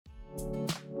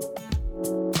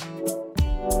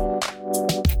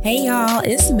Hey y'all,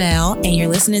 it's Mel, and you're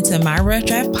listening to My Rough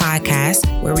Draft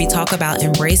podcast, where we talk about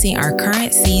embracing our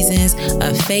current seasons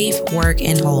of faith, work,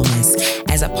 and wholeness.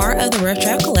 As a part of the Rough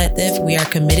Draft Collective, we are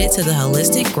committed to the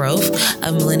holistic growth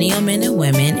of millennial men and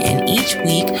women, and each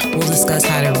week we'll discuss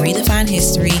how to redefine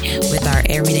history with our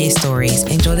everyday stories.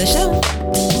 Enjoy the show.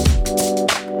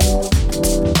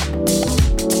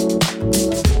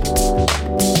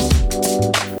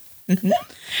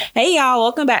 Hey y'all,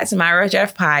 welcome back to My Rough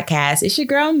Draft podcast. It's your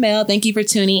girl Mel. Thank you for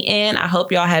tuning in. I hope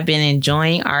y'all have been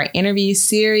enjoying our interview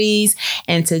series.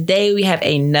 And today we have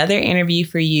another interview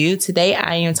for you. Today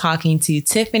I am talking to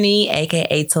Tiffany,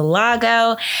 aka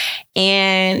Talago.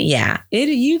 And yeah,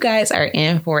 you guys are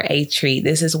in for a treat.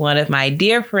 This is one of my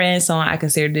dear friends, someone I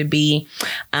consider to be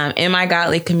in my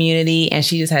godly community. And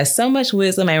she just has so much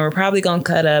wisdom, and we're probably going to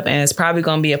cut up, and it's probably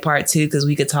going to be a part 2 because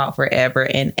we could talk forever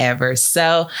and ever.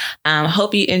 So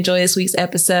hope you enjoy this week's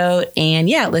episode. And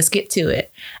yeah, let's get to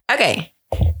it. Okay.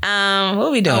 What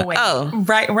are we doing?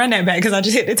 Right, run that back because I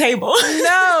just hit the table.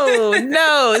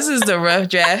 No, this is the Rough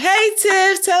Draft. Hey,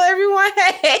 Tiff, tell everyone,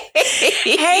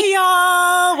 Hey,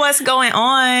 y'all, what's going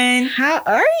on? How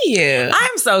are you?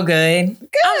 I'm so good.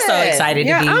 I'm so excited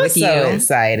to be with you. I'm so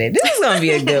excited. This is going to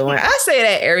be a good one. I say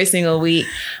that every single week,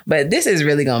 but this is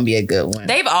really going to be a good one.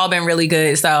 They've all been really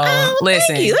good, so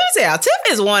listen. Thank you. Let me tell you,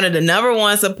 Tiff is one of the number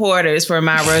one supporters for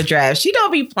My Rough Draft. She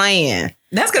don't be playing.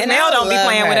 That's because Mel don't be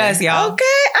playing with us, y'all. Okay.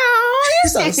 Oh,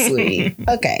 you're so sweet.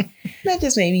 Okay. That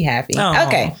just made me happy. Oh.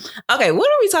 Okay. What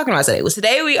are we talking about today? Well,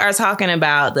 today we are talking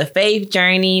about the faith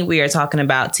journey. We are talking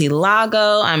about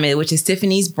Talago, which is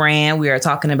Tiffany's brand. We are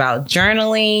talking about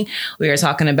journaling. We are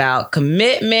talking about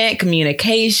commitment,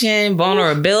 communication,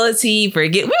 vulnerability. We're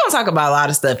going to talk about a lot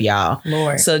of stuff, y'all.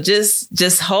 Lord. So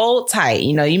just hold tight.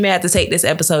 You know, you may have to take this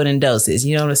episode in doses.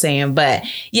 You know what I'm saying? But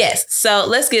yes. So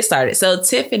let's get started. So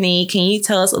Tiffany, can you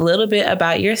tell us a little bit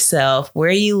about yourself, where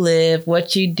you live,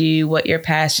 what you do, what your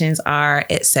passions are,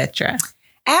 etc.?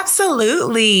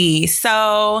 Absolutely.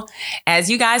 So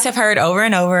as you guys have heard over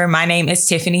and over, my name is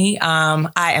Tiffany. I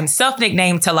am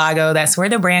self-nicknamed Talago. That's where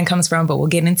the brand comes from, but we'll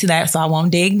get into that, so I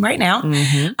won't dig right now.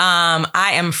 Mm-hmm.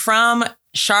 I am from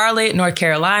Charlotte, North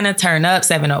Carolina, turn up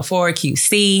 704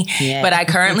 QC. Yeah. But I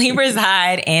currently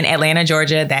reside in Atlanta,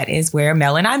 Georgia. That is where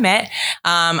Mel and I met.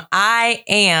 I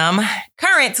am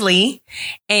currently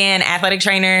an athletic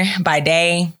trainer by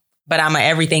day, but I'm an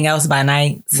everything else by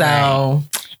night. So, right.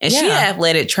 And she's an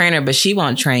athletic trainer, but she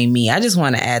won't train me. I just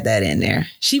want to add that in there.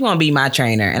 She won't be my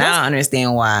trainer, and I don't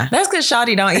understand why. That's because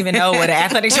Shawty don't even know what an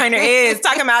athletic trainer is.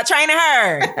 Talking about training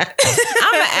her.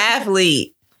 I'm an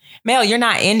athlete. Mel, you're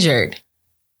not injured.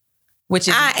 Which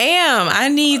is, I am. I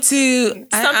need to.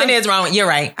 Something is wrong. You're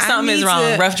right. Something is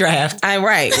wrong. Rough draft. I'm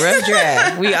right. Rough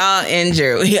draft. We all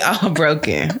injured. We all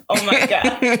broken. Oh my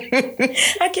God.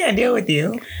 I can't deal with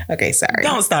you. Okay, sorry.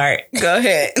 Don't start. Go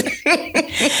ahead.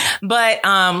 But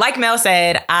like Mel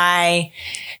said, I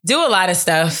do a lot of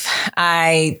stuff.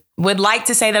 I would like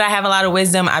to say that I have a lot of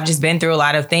wisdom. I've just been through a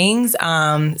lot of things.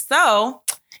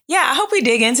 Yeah, I hope we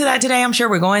dig into that today. I'm sure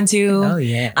we're going to. Oh,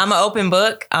 yeah. I'm an open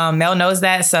book. Mel knows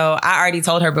that. So I already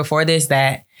told her before this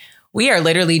that we are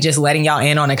literally just letting y'all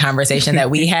in on a conversation that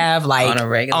we have like on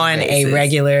a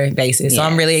regular basis. Yes. So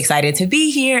I'm really excited to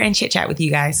be here and chit chat with you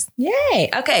guys. Yay.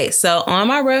 Okay. So on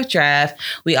My Rough Draft,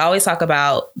 we always talk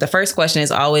about, the first question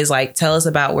is always like, tell us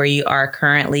about where you are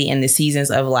currently in the seasons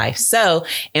of life. So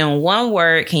in one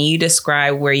word, can you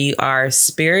describe where you are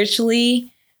spiritually,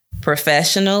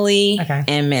 professionally,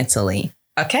 and mentally?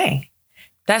 Okay.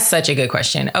 That's such a good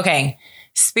question. Okay.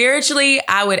 Spiritually,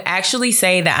 I would actually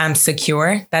say that I'm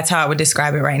secure. That's how I would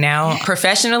describe it right now.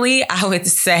 Professionally, I would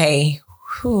say,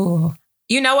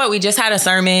 you know what? We just had a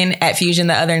sermon at Fusion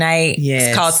the other night. Yes.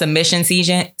 It's called Submission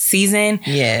Season.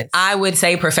 Yes. I would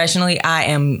say professionally, I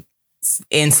am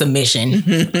in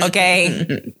submission.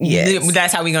 Okay. Yes.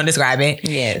 That's how we're going to describe it.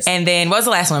 Yes. And then what's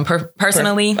the last one?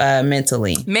 Personally?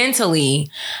 Mentally,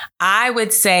 I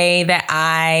would say that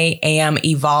I am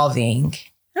evolving.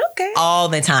 Okay. All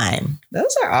the time.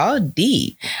 Those are all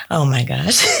deep. Oh my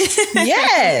gosh.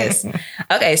 Yes.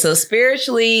 Okay. So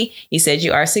spiritually, you said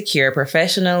you are secure.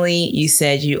 Professionally, you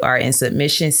said you are in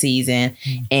submission season.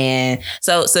 And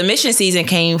so submission season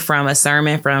came from a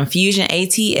sermon from Fusion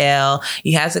ATL.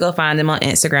 You have to go find them on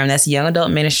Instagram. That's Young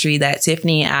Adult Ministry that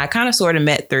Tiffany and I kind of sort of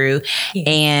met through. Yeah.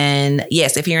 And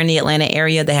yes, if you're in the Atlanta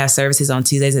area, they have services on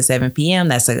Tuesdays at 7 p.m.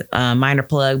 That's a minor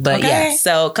plug. But yeah,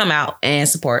 so come out and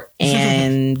support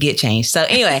and get changed. So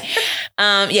anyway,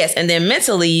 yes. And then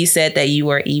mentally, you said that you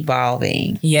were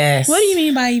evolving. Yes. What do you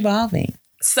mean by evolving?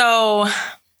 So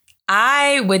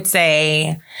I would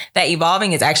say that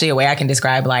evolving is actually a way I can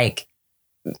describe like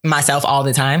myself all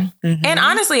the time. And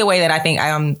honestly, a way that I think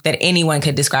that anyone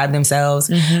could describe themselves.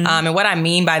 And what I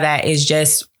mean by that is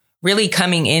just really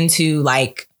coming into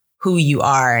like who you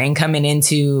are and coming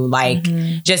into like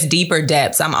just deeper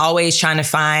depths. I'm always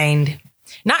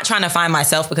not trying to find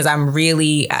myself, because I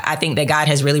think that God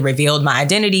has really revealed my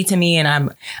identity to me,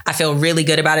 and I feel really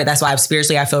good about it. That's why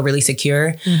spiritually I feel really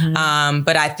secure.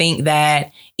 But I think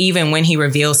that even when he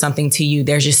reveals something to you,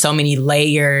 there's just so many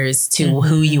layers to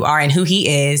who you are and who he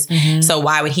is. So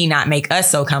why would he not make us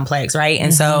so complex, right?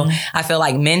 And so I feel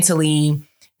like mentally,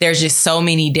 there's just so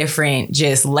many different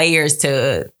just layers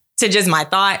to just my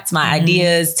thoughts, my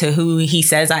ideas, to who he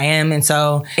says I am. And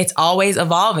so it's always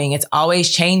evolving. It's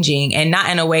always changing, and not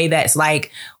in a way that's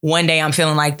like one day I'm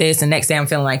feeling like this and next day I'm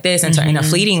feeling like this, and in a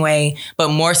fleeting way, but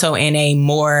more so in a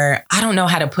more, I don't know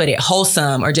how to put it,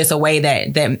 wholesome, or just a way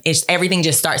that everything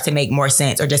just starts to make more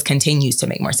sense, or just continues to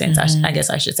make more sense. I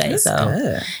guess I should say. That's so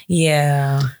good.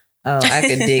 Yeah. Oh, I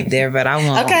could dig there, but I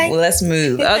won't. Okay. Well, let's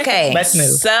move. Okay. Let's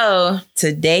move. So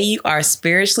today you are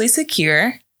spiritually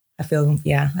secure. I feel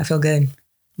good.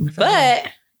 But,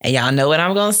 and y'all know what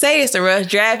I'm going to say, it's a rough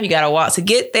draft. You got to walk to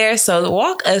get there. So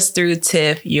walk us through,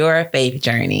 Tiff, your faith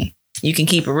journey. You can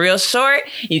keep it real short.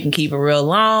 You can keep it real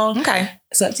long. Okay.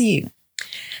 It's up to you.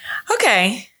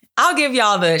 Okay. I'll give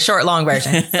y'all the short, long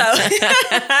version.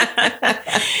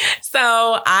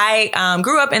 So I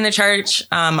grew up in the church.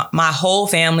 My whole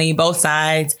family, both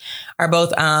sides, are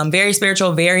both very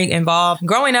spiritual, very involved.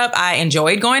 Growing up, I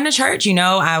enjoyed going to church. You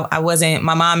know, I wasn't,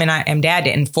 my mom and dad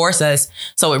didn't force us.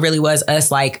 So it really was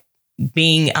us like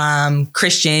being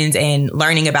Christians and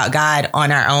learning about God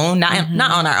on our own,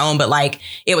 not on our own, but like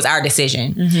it was our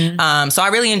decision. So I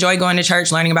really enjoyed going to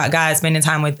church, learning about God, spending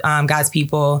time with God's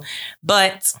people.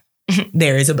 But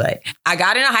there is a but. I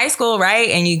got into high school, right?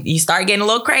 And you start getting a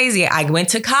little crazy. I went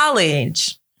to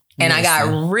college. And I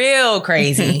got real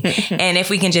crazy. And if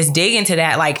we can just dig into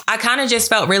that, like I kind of just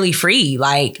felt really free.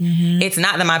 Like it's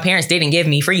not that my parents didn't give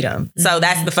me freedom. So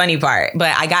that's the funny part.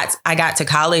 But I got to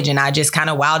college and I just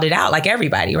kind of wilded out like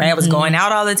everybody, right? I was going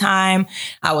out all the time.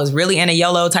 I was really in a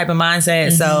YOLO type of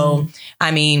mindset. So,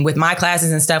 I mean, with my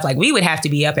classes and stuff, like we would have to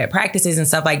be up at practices and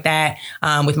stuff like that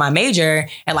with my major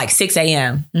at like 6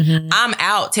 a.m. I'm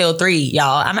out till 3,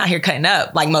 y'all. I'm out here cutting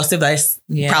up like most of us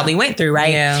probably went through,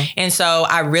 right? Yeah. And so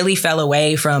I really fell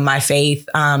away from my faith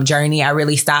journey. I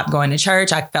really stopped going to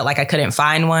church. I felt like I couldn't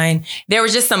find one. There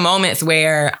was just some moments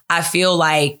where I feel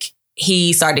like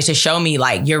he started to show me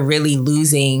like you're really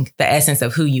losing the essence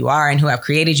of who you are and who I've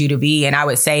created you to be. And I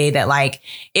would say that like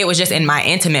it was just in my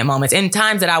intimate moments, in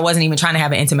times that I wasn't even trying to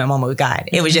have an intimate moment with God.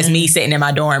 It was just me sitting in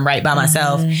my dorm right by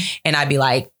myself. And I'd be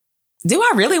like, do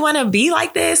I really want to be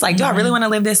like this? Like, do I really want to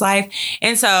live this life?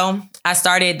 And so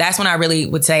that's when I really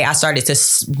would say I started to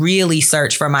really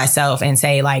search for myself and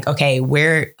say like, okay,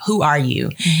 who are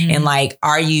you? And like,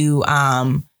 are you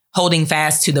holding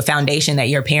fast to the foundation that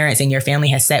your parents and your family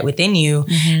has set within you?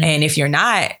 And if you're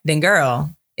not, then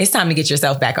girl, it's time to get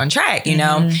yourself back on track. You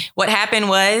know, what happened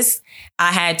was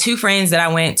I had 2 friends that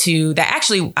I went to that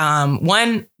actually,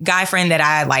 one guy friend that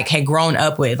I like had grown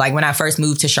up with, like when I first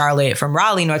moved to Charlotte from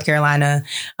Raleigh, North Carolina,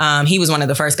 he was one of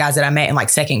the first guys that I met in like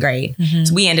 2nd grade.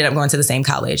 So we ended up going to the same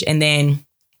college. And then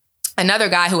another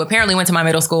guy who apparently went to my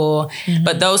middle school,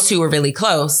 but those 2 were really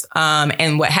close.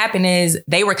 And what happened is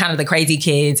they were kind of the crazy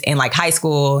kids in like high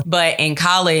school, but in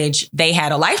college, they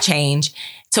had a life change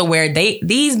to where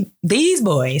these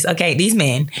boys, okay, these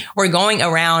men were going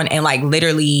around and like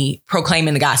literally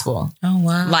proclaiming the gospel. Oh,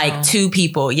 wow. Like 2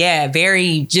 people. Yeah.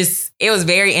 It was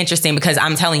very interesting because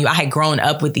I'm telling you, I had grown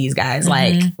up with these guys.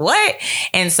 Like what?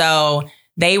 And so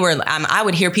they were, I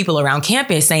would hear people around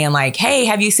campus saying like, hey,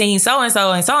 have you seen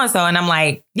so-and-so and so-and-so? And I'm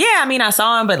like, yeah, I mean, I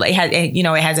saw him, but it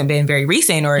hasn't been very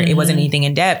recent or it wasn't anything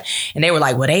in depth. And they were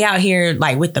like, well, they out here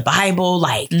like with the Bible,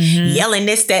 like yelling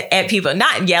this, that at people,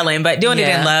 not yelling, but doing it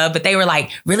in love. But they were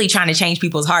like really trying to change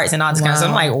people's hearts and all this kind of stuff.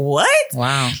 I'm like, what?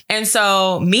 Wow. And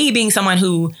so me being someone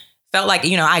who felt like,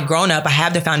 I'd grown up, I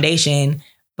have the foundation,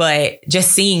 but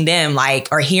just seeing them like,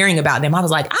 or hearing about them, I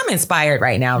was like, I'm inspired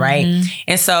right now. Right.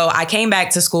 And so I came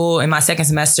back to school in my 2nd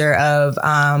semester of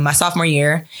my sophomore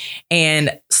year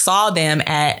and saw them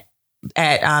in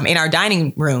our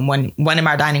dining room, one of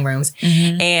our dining rooms.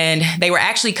 And they were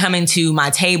actually coming to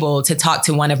my table to talk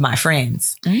to one of my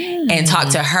friends and talk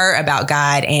to her about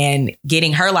God and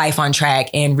getting her life on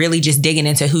track and really just digging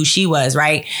into who she was.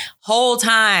 Right. Whole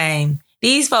time,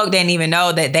 these folk didn't even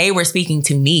know that they were speaking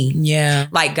to me. Yeah.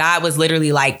 Like God was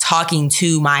literally like talking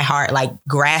to my heart, like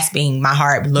grasping my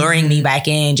heart, luring me back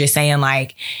in, just saying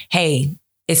like, hey,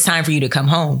 it's time for you to come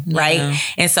home. Right.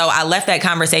 And so I left that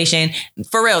conversation.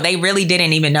 For real, they really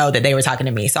didn't even know that they were talking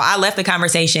to me. So I left the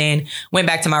conversation, went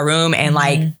back to my room and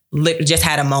just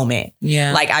had a moment.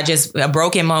 Yeah. Like a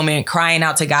broken moment, crying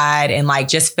out to God, and like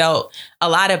just felt a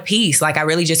lot of peace. Like I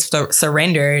really just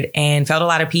surrendered and felt a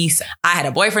lot of peace. I had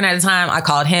a boyfriend at the time. I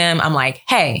called him. I'm like,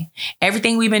 hey,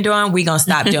 everything we've been doing, we gonna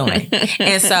stop doing.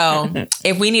 And so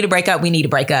if we need to break up, we need to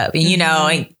break up. And, you know,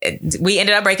 we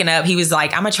ended up breaking up. He was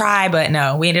like, I'm gonna try, but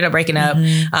no, we ended up breaking up.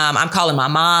 I'm calling my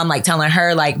mom, like telling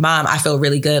her like, Mom, I feel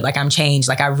really good. Like I'm changed.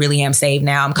 Like I really am saved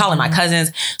now. I'm calling my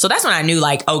cousins. So that's when I knew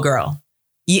like, oh girl,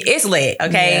 it's lit.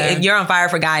 Okay. You're on fire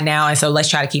for God now. And so let's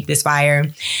try to keep this fire.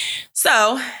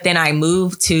 So then I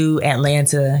moved to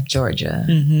Atlanta, Georgia.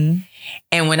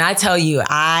 And when I tell you,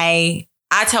 I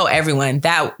tell everyone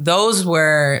that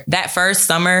that first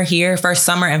summer here, first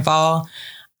summer and fall,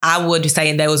 I would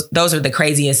say those are the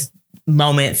craziest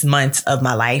months of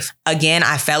my life. Again,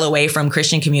 I fell away from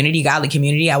Christian community, godly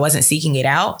community. I wasn't seeking it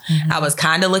out. I was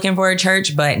kind of looking for a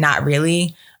church, but not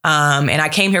really. And I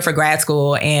came here for grad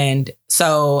school and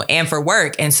for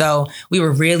work. And so we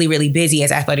were really, really busy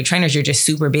as athletic trainers. You're just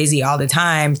super busy all the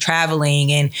time,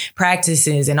 traveling and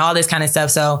practices and all this kind of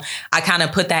stuff. So I kind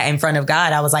of put that in front of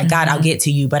God. I was like, God, I'll get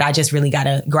to you, but I just really got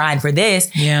to grind for this.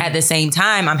 At the same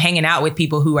time, I'm hanging out with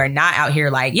people who are not out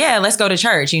here like, yeah, let's go to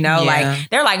church. You know, like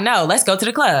they're like, no, let's go to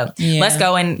the club. Let's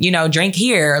go and, you know, drink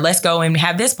here. Or let's go and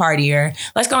have this party, or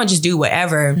let's go and just do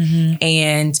whatever.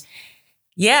 And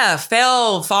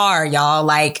fell far, y'all.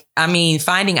 Like, I mean,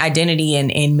 finding identity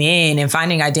in men and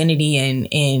finding identity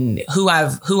in who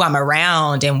I'm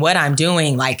around and what I'm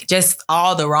doing, like just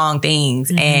all the wrong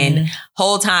things. And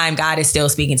whole time God is still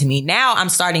speaking to me. Now I'm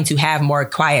starting to have more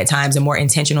quiet times and more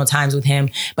intentional times with him,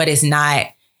 but it's not,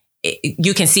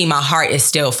 you can see my heart is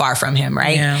still far from him.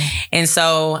 Right. Yeah. And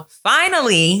so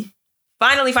finally,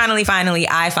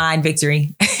 I find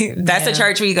Victory. That's the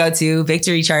church we go to,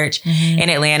 Victory Church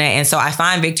in Atlanta. And so I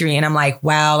find Victory and I'm like,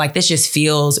 wow, like this just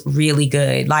feels really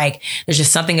good. Like there's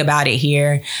just something about it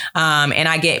here. And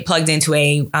I get plugged into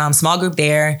a small group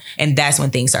there. And that's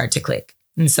when things start to click.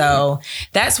 And so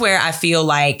that's where I feel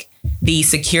like the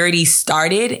security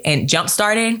started and jump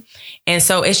started. And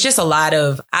so it's just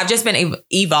I've just been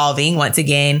evolving once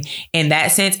again in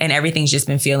that sense. And everything's just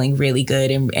been feeling really good.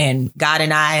 And God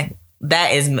and I,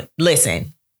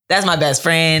 that's my best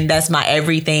friend. That's my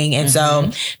everything. And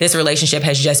so this relationship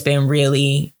has just been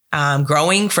really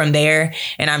growing from there.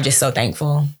 And I'm just so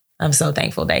thankful. I'm so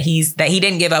thankful that he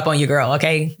didn't give up on your girl.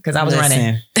 Okay. Because I was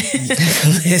running.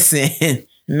 Listen,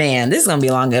 man, this is going to be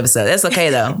a long episode. That's okay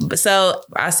though. So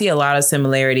I see a lot of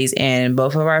similarities in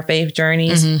both of our faith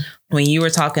journeys. When you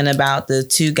were talking about the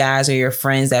two guys or your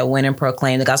friends that went and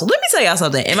proclaimed the gospel, let me tell y'all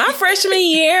something. In my freshman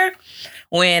year,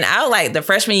 when I like the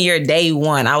freshman year, day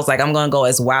one, I was like, I'm going to go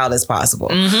as wild as possible.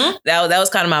 That was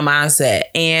kind of my mindset.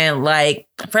 And like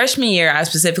freshman year, I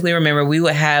specifically remember we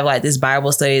would have like this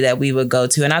Bible study that we would go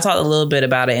to. And I talked a little bit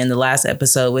about it in the last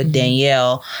episode with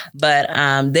Danielle. But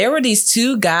there were these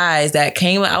two guys that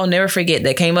came, I'll never forget,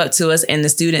 that came up to us in the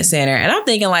student center. And I'm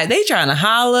thinking like, they trying to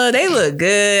holler. They look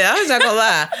good. I was not going to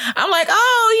lie. I'm like,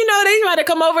 oh, you know, they try to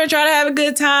come over and try to have a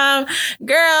good time.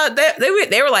 Girl,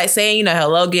 they were like saying, you know,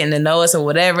 hello, getting to know us or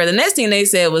whatever. The next thing they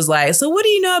said was like, so what do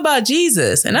you know about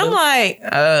Jesus? And I'm like,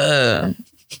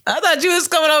 I thought you was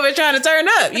coming over and trying to turn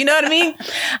up. You know what I mean?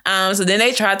 So then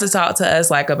they tried to talk to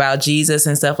us like about Jesus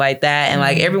and stuff like that. And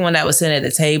like everyone that was sitting at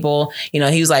the table, you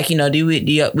know, he was like, you know, do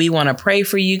we want to pray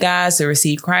for you guys to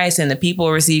receive Christ and the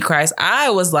people receive Christ? I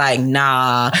was like,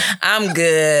 nah, I'm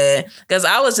good. Because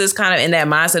I was just kind of in that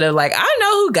mindset of like, I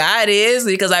know who God is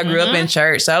because I grew up in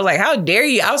church. So I was like, how dare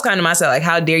you? I was kind of myself like,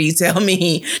 how dare you try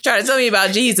to tell me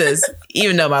about Jesus,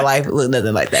 even though my life looked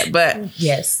nothing like that. But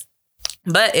yes.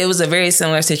 But it was a very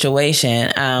similar situation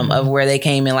of where they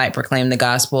came and like proclaimed the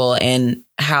gospel and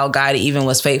how God even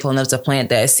was faithful enough to plant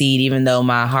that seed, even though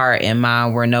my heart and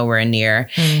mind were nowhere near.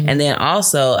 And then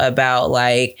also about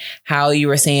like how you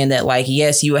were saying that like,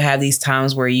 yes, you would have these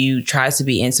times where you try to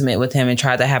be intimate with him and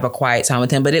try to have a quiet time with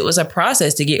him, but it was a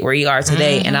process to get where you are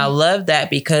today. And I love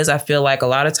that because I feel like a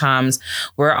lot of times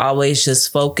we're always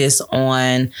just focused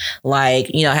on like,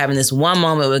 you know, having this one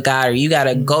moment with God, or you got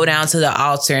to go down to the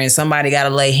altar and somebody got to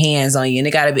lay hands on you and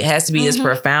it has to be this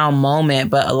profound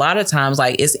moment. But a lot of times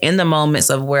like it's in the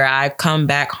moments of where I come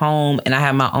back home and I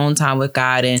have my own time with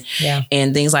God and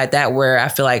things like that, where I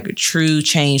feel like true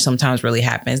change sometimes really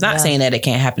happens. Not saying that it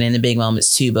can't happen in the big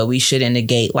moments too, but we shouldn't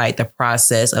negate like the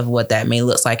process of what that may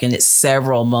look like. And it's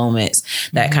several moments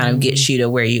that kind of gets you to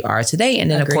where you are today.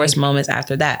 And then of course, moments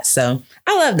after that. So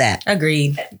I love that.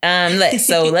 Agreed.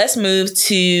 So let's move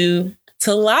to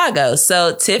Talago.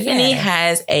 So Tiffany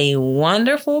has a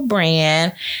wonderful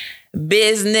brand,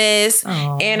 business,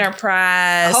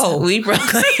 enterprise, We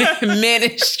Brooklyn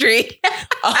ministry.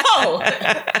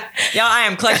 Y'all, I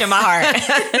am clutching my heart.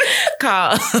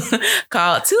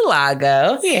 called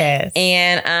Talago. Yes.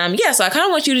 And so I kind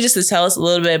of want you to tell us a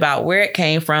little bit about where it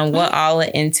came from, what all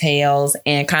it entails,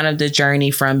 and kind of the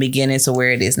journey from beginning to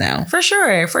where it is now. For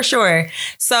sure.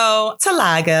 So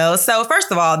Talago. So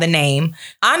first of all, the name.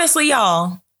 Honestly,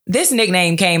 y'all, this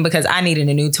nickname came because I needed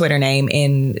a new Twitter name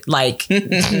in like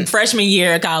freshman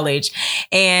year of college.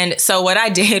 And so what I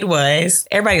did was,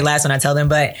 everybody laughs when I tell them,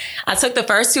 but I took the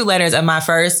first 2 letters of my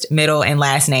first, middle, and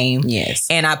last name. Yes.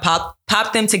 And I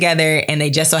popped them together, and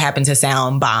they just so happen to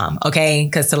sound bomb. Okay.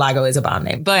 Because Talago is a bomb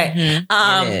name. But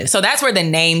so that's where the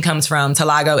name comes from.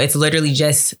 Talago. It's literally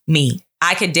just me.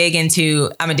 I'm gonna dig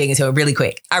into it really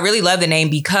quick. I really love the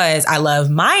name because I love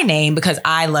my name, because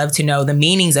I love to know the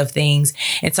meanings of things.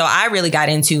 And so I really got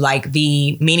into like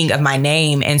the meaning of my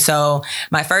name. And so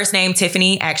my first name,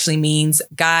 Tiffany, actually means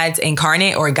God's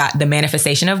incarnate, or God, the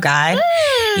manifestation of God.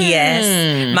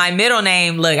 Yes. My middle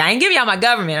name, look, I ain't giving y'all my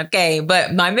government, okay?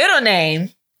 But my middle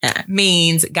name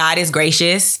means God is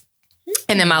gracious.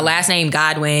 And then my last name,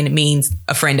 Godwin, means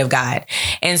a friend of God.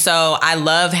 And so I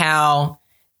love how,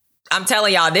 I'm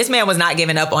telling y'all, this man was not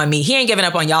giving up on me. He ain't giving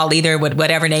up on y'all either with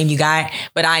whatever name you got.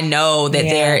 But I know that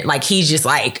they're like, he's just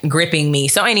like gripping me.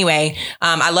 So anyway,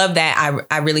 I love that.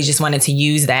 I really just wanted to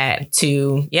use that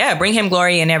to, bring him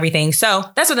glory and everything. So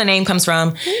that's where the name comes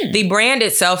from. The brand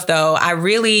itself, though,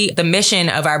 the mission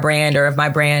of our brand, or of my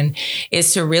brand,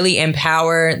 is to really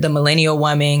empower the millennial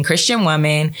woman, Christian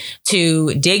woman,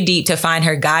 to dig deep, to find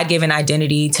her God-given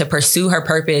identity, to pursue her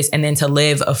purpose, and then to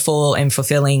live a full and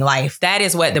fulfilling life. That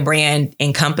is what the brand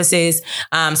encompasses.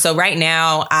 So right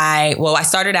now, I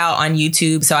started out on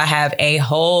YouTube. So I have a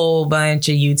whole bunch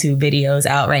of YouTube videos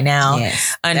out right now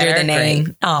under the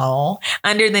name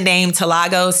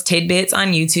Talago's Tidbits on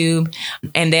YouTube.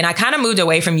 And then I kind of moved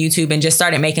away from YouTube and just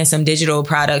started making some digital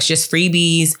products, just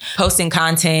freebies, posting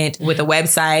content with a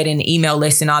website and email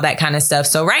list and all that kind of stuff.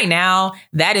 So right now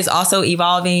that is also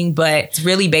evolving, but it's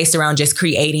really based around just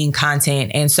creating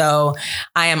content. And so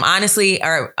I am honestly,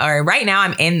 right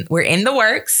now we're in the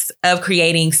works of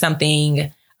creating something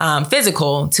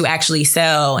physical to actually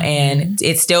sell. And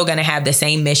it's still going to have the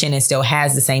same mission. It still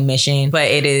has the same mission, but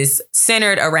it is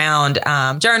centered around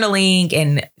journaling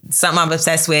and something I'm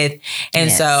obsessed with.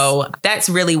 And so that's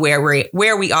really where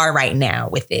we are right now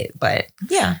with it. But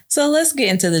yeah. So let's get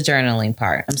into the journaling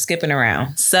part. I'm skipping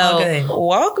around. So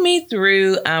walk me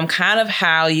through kind of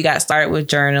how you got started with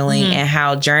journaling and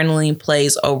how journaling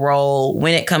plays a role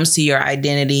when it comes to your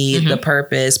identity, the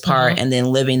purpose part, and then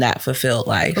living that fulfilled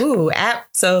life. Ooh,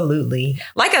 absolutely.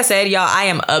 Like I said, y'all, I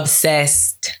am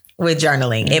obsessed with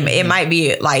journaling. It might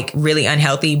be like really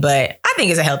unhealthy, but I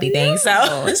think it's a healthy thing.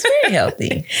 So it's very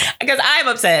healthy because I'm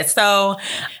obsessed. So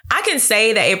I can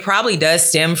say that it probably does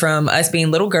stem from us being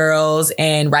little girls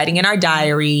and writing in our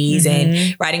diaries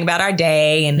and writing about our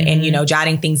day and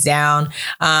jotting things down.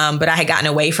 But I had gotten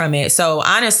away from it. So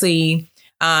honestly,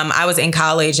 I was in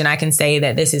college, and I can say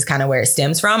that this is kind of where it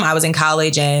stems from. I was in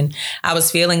college and I was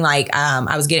feeling like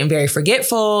I was getting very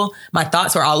forgetful. My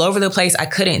thoughts were all over the place. I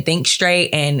couldn't think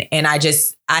straight. And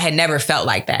I had never felt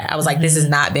like that. I was like, this has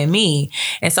not been me.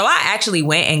 And so I actually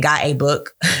went and got a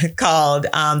book called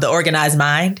The Organized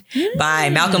Mind by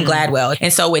Malcolm Gladwell.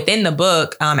 And so within the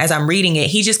book, as I'm reading it,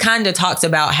 he just kind of talks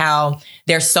about how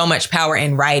there's so much power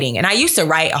in writing. And I used to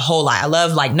write a whole lot. I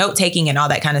love like note taking and all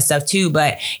that kind of stuff too.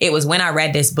 But it was when I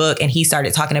read this book and he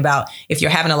started talking about if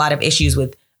you're having a lot of issues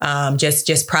with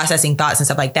just processing thoughts and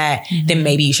stuff like that, then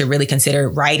maybe you should really consider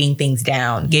writing things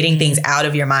down, getting things out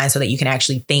of your mind so that you can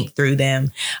actually think through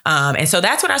them. And so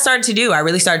that's what I started to do. I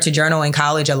really started to journal in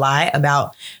college a lot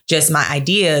about just my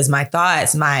ideas, my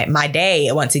thoughts, my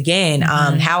day, once again,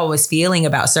 how I was feeling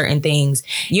about certain things.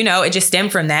 It just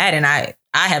stemmed from that. And I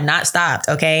have not stopped.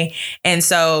 Okay. And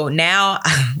so now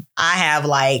I have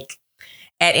like,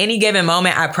 at any given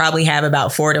moment, I probably have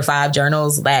about 4 to 5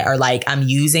 journals that are like I'm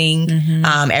using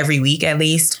every week at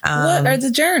least. What are the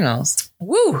journals?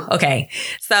 Woo. Okay.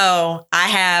 So I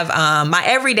have my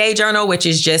everyday journal, which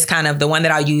is just kind of the one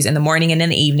that I'll use in the morning and in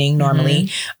the evening normally.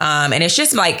 And it's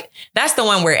just like, that's the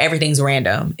one where everything's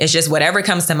random. It's just whatever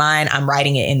comes to mind, I'm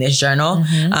writing it in this journal.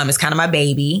 It's kind of my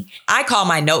baby. I call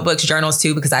my notebooks journals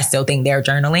too, because I still think they're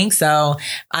journaling. So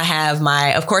I have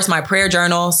of course, my prayer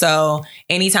journal. So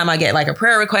anytime I get like a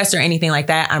prayer request or anything like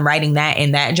that, I'm writing that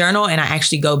in that journal. And I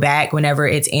actually go back whenever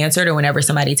it's answered or whenever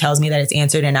somebody tells me that it's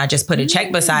answered. And I just put a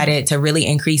check beside it to really really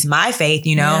increase my faith,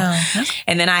 you know? Yeah.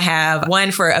 And then I have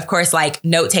one for, of course, like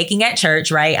note taking at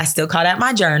church, right? I still call that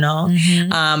my journal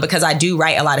because I do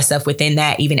write a lot of stuff within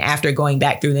that, even after going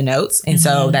back through the notes. And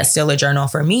so that's still a journal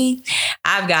for me.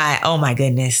 I've got, oh my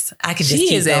goodness, I could just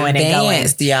keep going and going.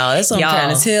 Y'all. That's what I'm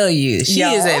trying to tell you. She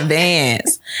is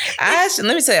advanced.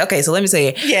 Let me tell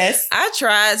you. Yes. I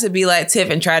tried to be like Tiff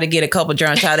and try to get a couple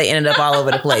journals. They ended up all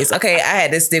over the place. Okay, I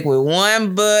had to stick with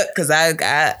one book because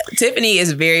Tiffany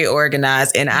is very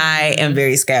organized and I am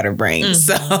very scatterbrained.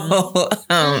 So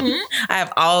I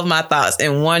have all of my thoughts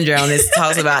in one journal that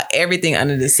talks about everything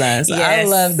under the sun. So I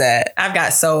love that. I've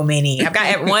got so many. I've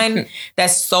got one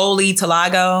that's solely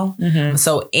Talago.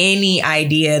 So any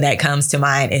idea that comes to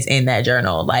mind is in that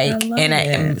journal. Like,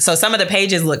 and so some of the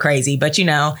pages look crazy, but you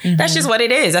know, that's just what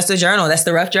it is. That's the journal. That's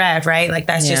the rough draft, right? Like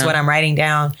that's just what I'm writing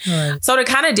down. So to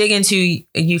kind of dig into,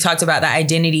 you talked about the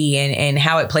identity and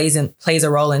how it plays a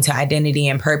role into identity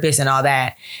and purpose and all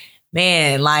that.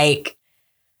 Man, like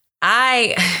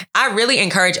I really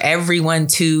encourage everyone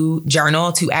to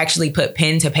journal, to actually put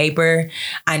pen to paper.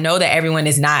 I know that everyone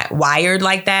is not wired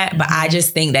like that, but I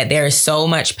just think that there is so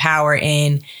much power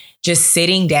in just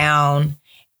sitting down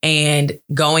and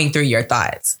going through your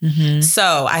thoughts.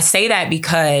 So I say that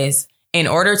because in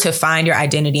order to find your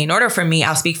identity, in order for me,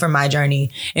 I'll speak from my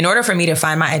journey, in order for me to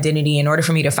find my identity, in order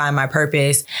for me to find my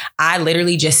purpose, I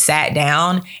literally just sat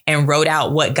down and wrote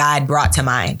out what God brought to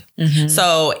mind.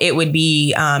 So it would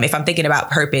be, if I'm thinking about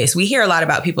purpose, we hear a lot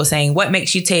about people saying, what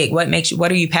makes you tick? What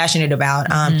are you passionate about?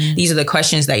 These are the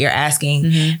questions that you're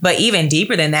asking. But even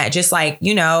deeper than that, just like,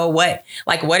 you know, what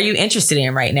are you interested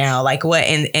in right now? Like what?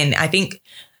 And I think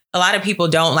a lot of people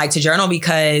don't like to journal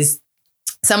because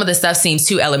some of the stuff seems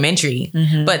too elementary,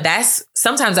 but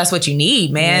sometimes that's what you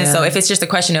need, man. So if it's just a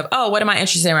question of, oh, what am I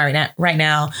interested in right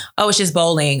now? Oh, it's just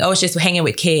bowling. Oh, it's just hanging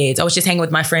with kids. Oh, it's just hanging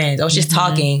with my friends. Oh, it's just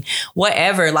talking,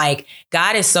 whatever. Like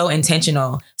God is so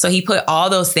intentional. So he put all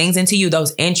those things into you,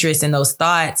 those interests and those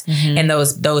thoughts and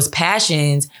those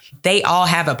passions. They all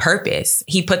have a purpose.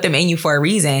 He put them in you for a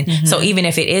reason. So even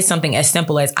if it is something as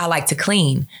simple as I like to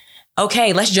clean,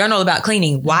 okay, let's journal about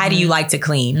cleaning. Why do you like to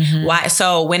clean? Why?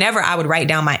 So whenever I would write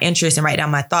down my interests and write down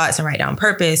my thoughts and write down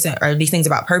purpose or these things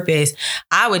about purpose,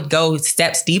 I would go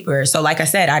steps deeper. So like I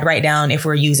said, I'd write down if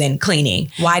we're using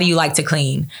cleaning. Why do you like to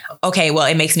clean? Okay, well,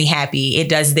 it makes me happy. It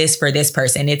does this for this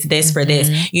person. It's this for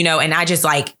this, you know, and I just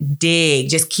like dig,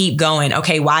 just keep going.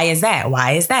 Okay, why is that?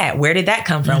 Why is that? Where did that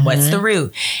come from? What's the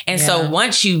root? And so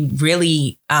once you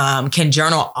really can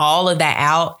journal all of that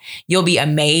out, you'll be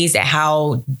amazed at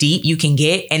how deep you can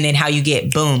get and then how you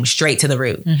get, boom, straight to the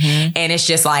root. And it's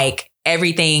just like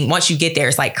everything, once you get there,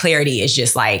 it's like clarity is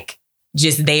just like,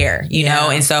 just there, you know?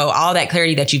 And so all that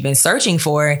clarity that you've been searching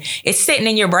for, it's sitting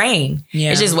in your brain.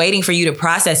 It's just waiting for you to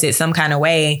process it some kind of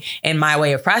way. And my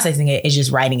way of processing it is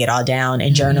just writing it all down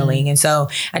and journaling. And so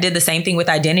I did the same thing with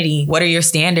identity. What are your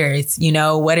standards? You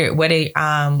know, what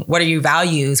are your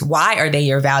values? Why are they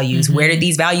your values? Where did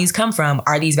these values come from?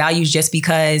 Are these values just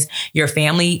because your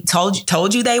family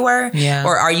told you they were?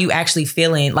 Or are you actually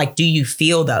feeling like, do you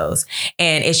feel those?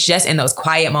 And it's just in those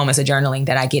quiet moments of journaling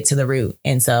that I get to the root.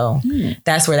 And so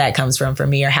that's where that comes from for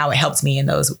me, or how it helps me in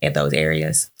those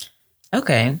areas.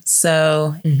 Okay.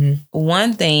 So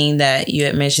one thing that you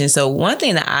had mentioned, so one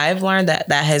thing that I've learned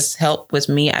that has helped with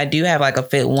me, I do have like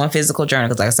one physical journal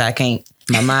because like I said,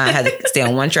 my mind has to stay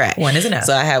on one track. One is enough.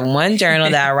 So I have one journal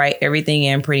that I write everything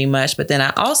in pretty much. But then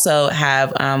I also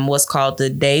have what's called the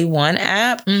Day One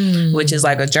app, which is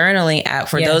like a journaling app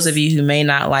for those of you who may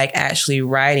not like actually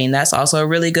writing. That's also a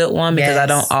really good one because I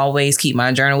don't always keep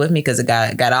my journal with me because it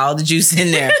got all the juice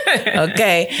in there.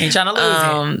 Okay. Ain't trying to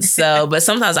lose it. But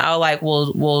sometimes I'll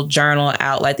we'll journal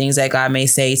out like things that God may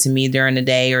say to me during the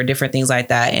day or different things like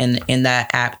that in that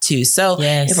app too. So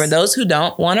for those who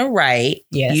don't want to write,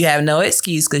 you have no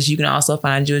excuse because you can also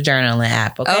find you a journaling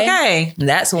app. Okay.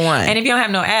 That's one. And if you don't have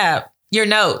no app, your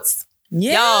notes.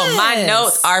 Yo, my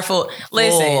notes are full.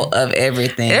 Listen, full of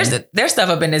everything. There's stuff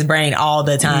up in this brain all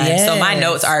the time. So my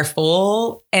notes are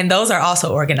full and those are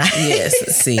also organized.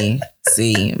 See,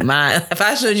 if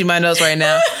I showed you my notes right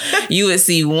now, you would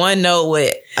see one note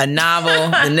with a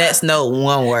novel, the next note,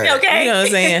 one word. Okay. You know what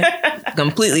I'm saying?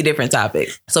 Completely different topic.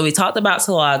 So we talked about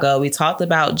Talago, we talked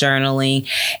about journaling.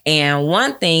 And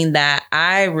one thing that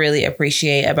I really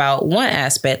appreciate about one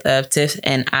aspect of Tiff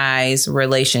and I's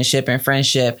relationship and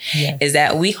friendship is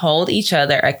that we hold each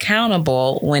other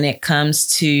accountable when it comes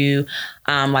to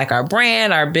like our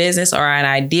brand, our business, or our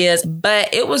ideas.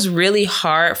 But it was really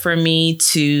hard for me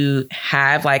to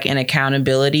have like an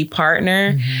accountability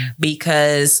partner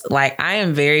because like I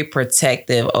am very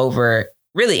protective over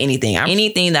really anything.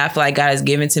 Anything that I feel like God has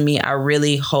given to me, I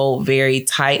really hold very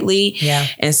tightly. Yeah.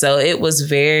 And so it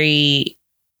was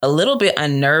a little bit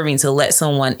unnerving to let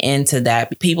someone into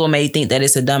that. People may think that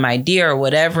it's a dumb idea or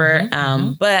whatever.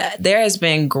 But there has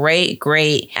been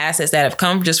great assets that have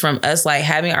come just from us, like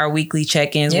having our weekly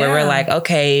check-ins where we're like,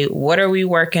 okay, what are we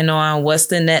working on? What's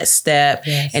the next step?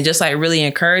 Yes. And just like really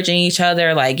encouraging each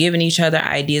other, like giving each other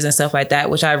ideas and stuff like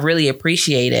that, which I really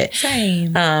appreciated.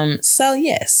 Same. So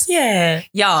yes. Yeah.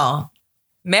 Y'all,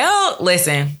 Mel is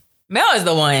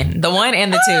the one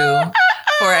and the two.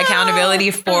 For accountability,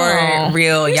 for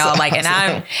real, y'all. Like, and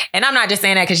I'm not just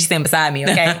saying that because she's sitting beside me,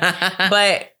 okay?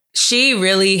 But she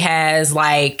really has,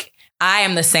 like, I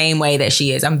am the same way that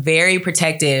she is. I'm very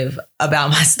protective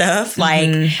about my stuff. Like,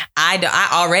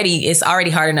 it's already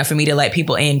hard enough for me to let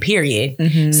people in,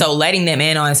 period. So letting them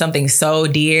in on something so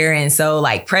dear and so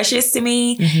like precious to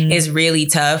me is really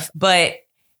tough. But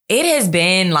it has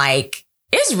been like,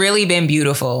 it's really been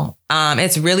beautiful.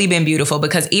 It's really been beautiful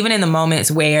because even in the moments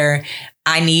where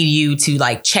I need you to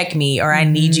like check me or I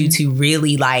need you to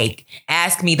really like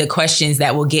ask me the questions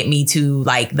that will get me to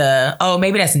like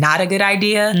maybe that's not a good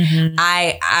idea.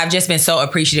 I've just been so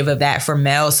appreciative of that for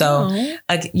Mel. So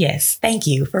yes, thank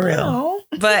you for real.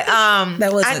 But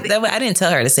I didn't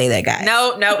tell her to say that, guys.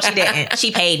 No, she didn't.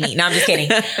 She paid me. No, I'm just kidding.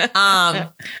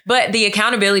 But the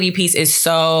accountability piece is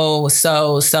so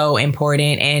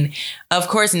important. And of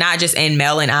course, not just in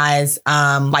Mel and I's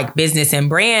like business and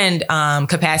brand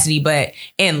capacity, but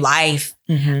in life.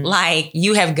 Like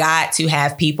you have got to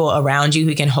have people around you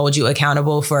who can hold you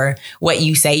accountable for what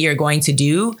you say you're going to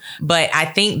do. But I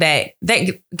think that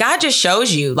God just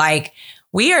shows you like,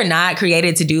 we are not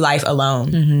created to do life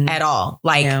alone at all.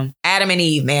 Like Adam and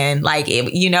Eve, man, like,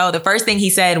 the first thing he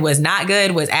said was not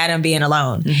good was Adam being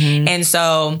alone. And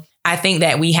so I think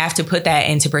that we have to put that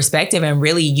into perspective and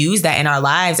really use that in our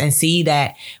lives and see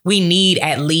that we need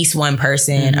at least one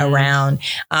person around.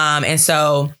 And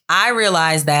so I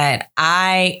realized that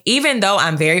even though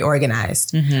I'm very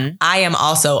organized, I am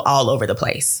also all over the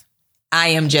place. I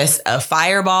am just a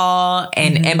fireball.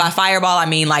 And by fireball, I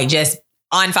mean like just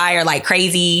on fire like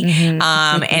crazy. And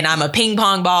I'm a ping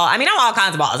pong ball. I mean, I'm all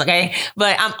kinds of balls, okay?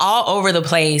 But I'm all over the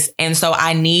place. And so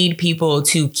I need people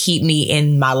to keep me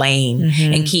in my lane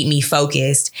and keep me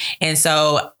focused. And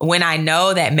so when I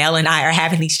know that Mel and I are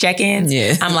having these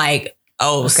check-ins, I'm like,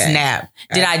 oh, snap.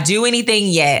 Did I do anything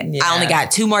yet? Yeah. I only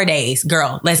got 2 more days.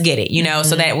 Girl, let's get it,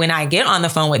 so that when I get on the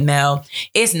phone with Mel,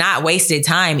 it's not wasted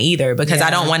time either because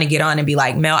I don't want to get on and be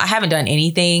like, Mel, I haven't done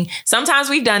anything. Sometimes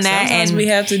we've done that. Sometimes we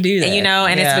have to do that.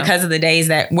 And it's because of the days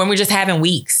that when we're just having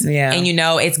weeks. Yeah. And,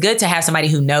 it's good to have somebody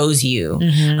who knows you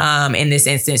in this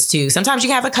instance too. Sometimes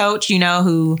you have a coach,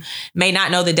 who may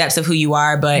not know the depths of who you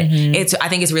are, but I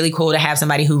think it's really cool to have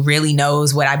somebody who really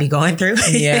knows what I be going through.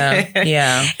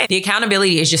 Yeah. The accountability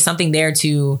is just something there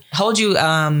to hold you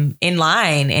in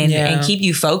line and keep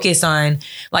you focused on,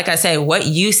 like I said, what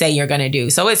you say you're going to do.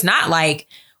 So it's not like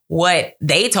what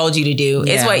they told you to do.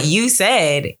 It's what you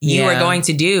said you were going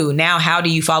to do. Now, how do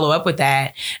you follow up with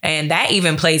that? And that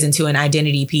even plays into an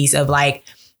identity piece of like,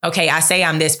 okay, I say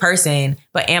I'm this person,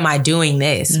 but am I doing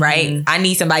this? Right? I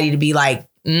need somebody to be like,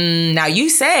 now you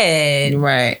said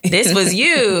this was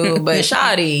you, but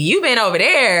Shawty, you've been over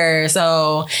there.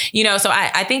 So, so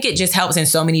I think it just helps in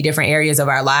so many different areas of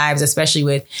our lives, especially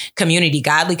with community,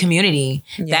 godly community.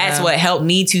 That's what helped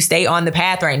me to stay on the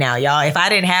path right now, y'all. If I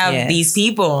didn't have these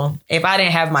people, if I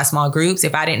didn't have my small groups,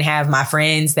 if I didn't have my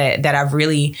friends that I've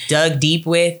really dug deep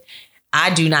with,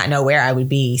 I do not know where I would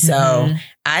be. So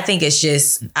I think it's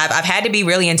just, I've had to be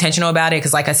really intentional about it.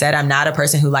 Because like I said, I'm not a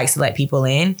person who likes to let people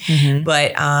in.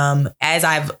 But as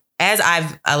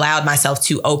I've allowed myself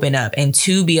to open up and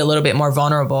to be a little bit more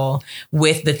vulnerable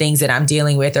with the things that I'm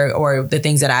dealing with or the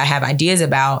things that I have ideas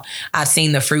about, I've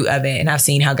seen the fruit of it. And I've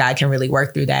seen how God can really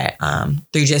work through that,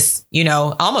 through just,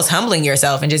 almost humbling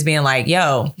yourself and just being like,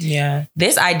 yo,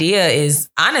 this idea is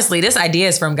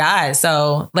from God.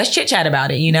 So let's chit chat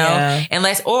about it, and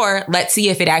let's see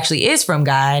if it actually is from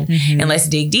God and let's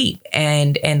dig deep.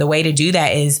 And the way to do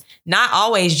that is not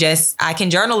always just, I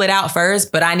can journal it out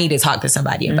first, but I need to talk to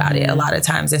somebody about it a lot of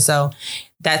times. And so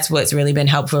that's what's really been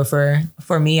helpful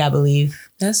for me, I believe.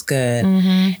 That's good.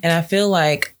 And I feel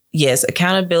like, yes,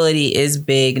 accountability is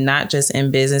big, not just in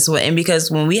business. And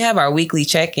because when we have our weekly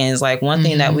check-ins, like one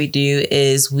thing that we do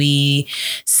is we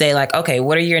say like, okay,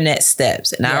 what are your next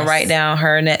steps? And I write down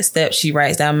her next steps. She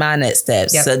writes down my next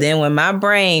steps. So then when my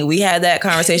brain, we had that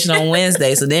conversation on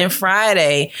Wednesday. So then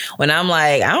Friday, when I'm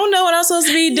like, I don't know what I'm supposed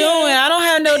to be doing. I don't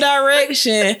have no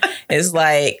direction. It's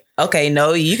like, okay,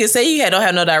 no, you can say you don't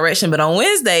have no direction, but on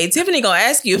Wednesday, Tiffany gonna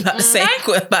ask you about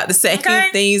the same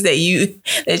things that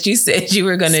you said you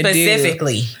were gonna do.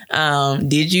 Specifically.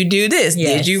 Did you do this?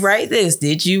 Yes. Did you write this?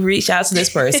 Did you reach out to this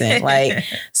person?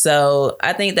 So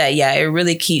I think that, it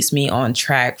really keeps me on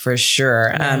track for sure.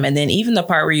 And then even the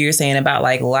part where you were saying about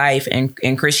like life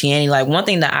and Christianity, like one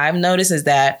thing that I've noticed is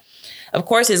that, of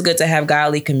course, it's good to have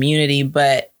godly community,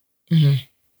 but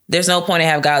there's no point in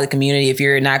have godly community if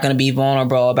you're not going to be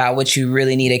vulnerable about what you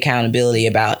really need accountability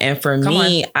about. And for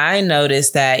me, I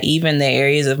noticed that even the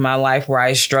areas of my life where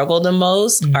I struggle the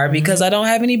most are because I don't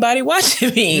have anybody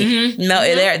watching me.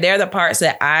 They're the parts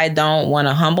that I don't want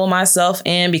to humble myself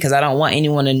in because I don't want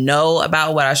anyone to know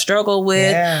about what I struggle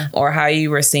with, or how you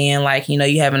were saying, like,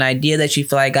 you have an idea that you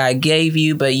feel like God gave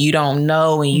you, but you don't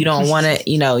know and you don't want to,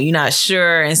 you're not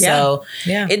sure. And so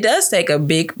it does take a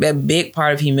big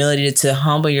part of humility to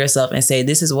humble yourself and say,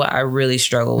 this is what I really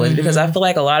struggle with. Because I feel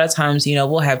like a lot of times,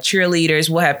 we'll have cheerleaders,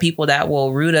 we'll have people that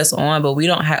will root us on, but we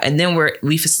don't have, and then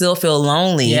we still feel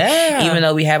lonely, even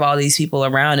though we have all these people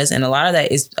around us. And a lot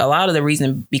of the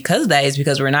reason because of that is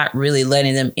because we're not really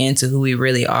letting them into who we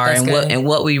really are and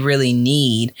what we really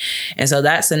need. And so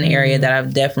that's an area that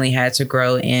I've definitely had to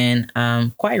grow in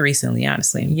quite recently,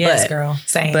 honestly. Yes, girl.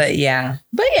 Same. But yeah.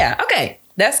 Okay.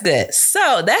 That's good.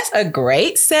 So that's a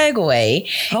great segue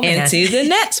into the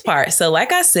next part. So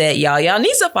like I said, y'all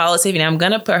need to follow Tiffany. I'm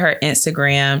going to put her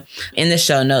Instagram in the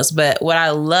show notes. But what I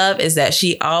love is that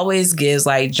she always gives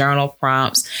like journal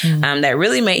prompts that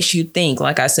really makes you think,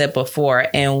 like I said before.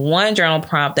 And one journal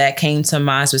prompt that came to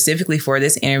mind specifically for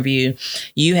this interview,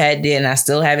 you had did, and I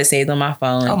still have it saved on my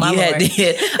phone. Oh, my you Lord. had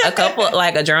did a couple,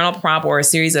 like a journal prompt or a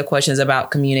series of questions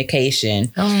about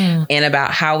communication and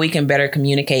about how we can better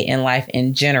communicate in life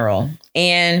in general.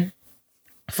 And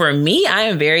for me, I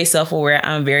am very self-aware.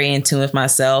 I'm very in tune with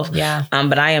myself. Yeah.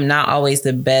 But I am not always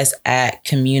the best at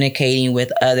communicating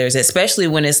with others, especially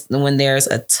when there's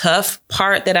a tough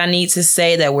part that I need to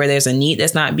say, that where there's a need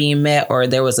that's not being met, or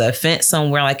there was an offense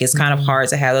somewhere, like it's kind of hard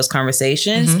to have those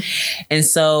conversations. And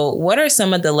so what are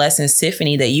some of the lessons,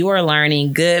 Tiffany, that you are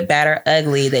learning, good, bad, or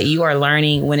ugly, that you are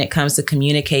learning when it comes to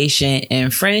communication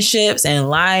in friendships and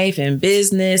life and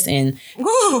business? And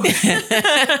y'all,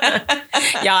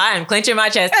 I am clenching my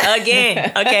chest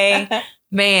again. Okay.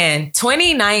 Man,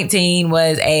 2019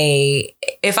 was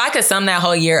if I could sum that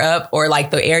whole year up, or like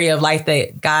the area of life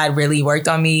that God really worked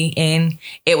on me in,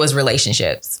 it was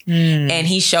relationships. And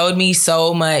he showed me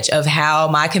so much of how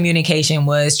my communication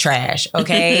was trash.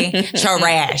 Okay.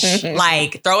 Trash.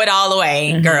 Like, throw it all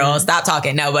away, girl. Stop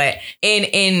talking. No, but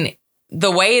in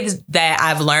the way that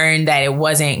I've learned that it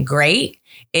wasn't great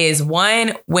is,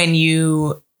 one,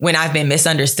 when I've been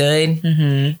misunderstood.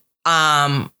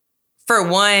 For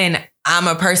one, I'm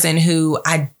a person who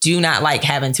I do not like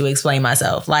having to explain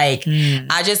myself. Like,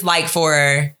 I just like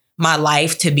for my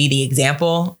life to be the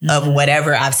example of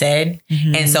whatever I've said.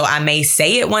 And so I may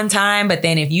say it one time, but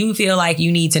then if you feel like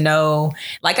you need to know,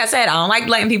 like I said, I don't like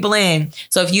letting people in.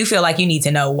 So if you feel like you need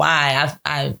to know why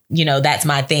I that's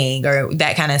my thing, or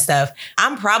that kind of stuff,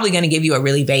 I'm probably going to give you a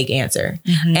really vague answer.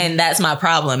 And that's my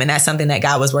problem. And that's something that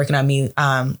God was working on me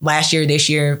last year, this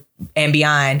year, and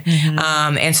beyond.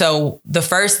 And so the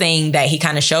first thing that he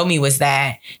kind of showed me was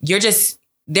that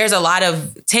there's a lot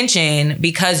of tension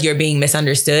because you're being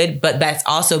misunderstood, but that's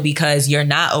also because you're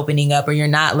not opening up, or you're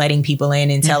not letting people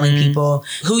in and telling people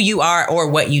who you are or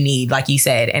what you need, like you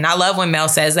said. And I love when Mel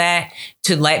says that,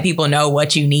 to let people know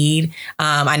what you need.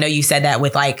 I know you said that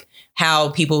with like how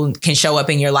people can show up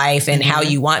in your life and how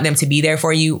you want them to be there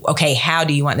for you. Okay, how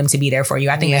do you want them to be there for you?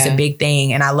 I think that's a big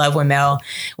thing. And I love when Mel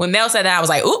said that, I was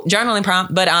like, ooh, journaling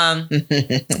prompt. But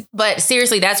but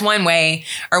seriously, that's one way,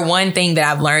 or one thing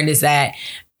that I've learned, is that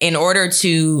in order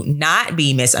to not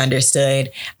be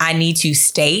misunderstood, I need to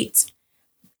state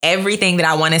everything that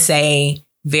I want to say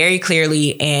very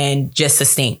clearly and just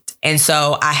succinct. And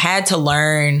so I had to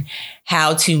learn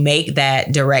how to make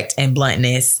that direct and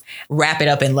bluntness, wrap it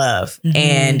up in love.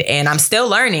 And I'm still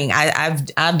learning. I've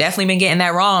definitely been getting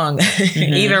that wrong,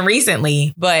 even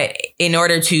recently. But in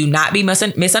order to not be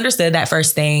misunderstood, that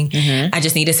first thing, I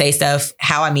just need to say stuff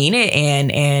how I mean it,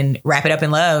 and wrap it up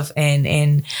in love.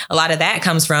 And a lot of that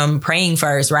comes from praying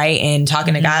first, right? And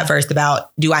talking to God first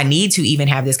about, do I need to even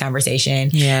have this conversation?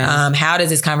 How does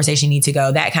this conversation need to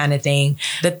go? That kind of thing.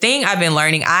 The thing I've been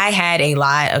learning, I had a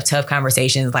lot of tough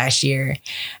conversations last year.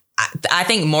 I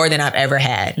think more than I've ever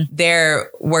had. There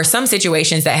were some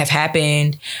situations that have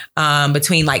happened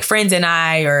between like friends and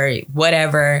I, or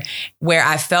whatever, where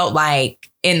I felt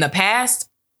like in the past,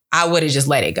 I would have just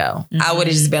let it go. I would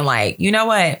have just been like, you know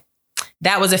what?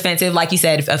 that was offensive. Like you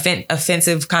said,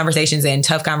 offensive conversations and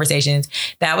tough conversations.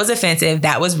 That was offensive.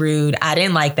 That was rude. I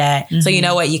didn't like that. Mm-hmm. So you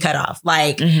know what? You cut off.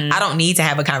 Like, I don't need to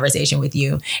have a conversation with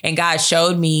you. And God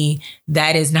showed me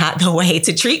that is not the way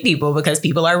to treat people, because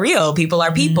people are real. People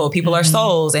are people. People are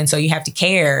souls. And so you have to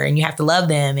care and you have to love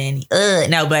them. And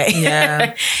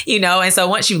you know, and so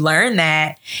once you learn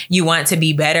that, you want to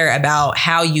be better about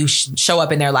how you show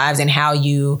up in their lives and how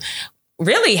you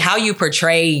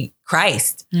portray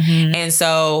Christ. Mm-hmm. And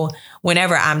so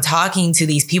whenever I'm talking to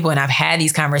these people and I've had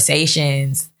these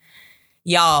conversations,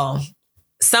 y'all,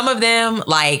 some of them,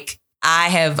 like, I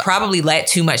have probably let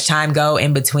too much time go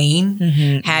in between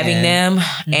having them.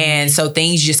 Mm-hmm. And so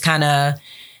things just kind of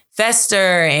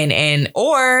fester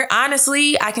or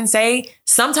honestly, I can say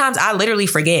sometimes I literally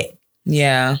forget.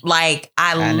 Yeah. Like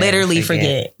I literally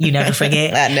forget. You never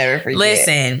forget? I never forget.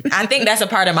 Listen, I think that's a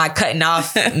part of my cutting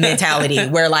off mentality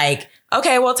where like,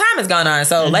 okay, well, time has gone on.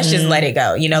 So let's just let it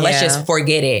go. You know, let's just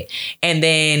forget it. And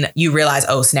then you realize,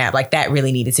 oh, snap, like that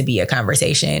really needed to be a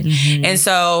conversation. Mm-hmm. And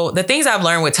so the things I've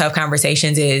learned with tough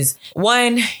conversations is,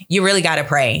 one, you really got to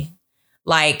pray.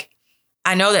 Like,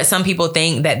 I know that some people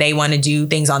think that they want to do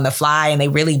things on the fly and they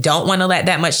really don't want to let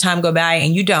that much time go by,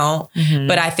 and you don't. Mm-hmm.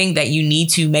 But I think that you need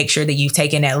to make sure that you've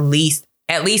taken at least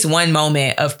one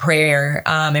moment of prayer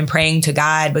and praying to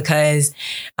God, because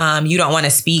you don't want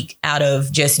to speak out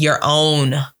of just your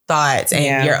own thoughts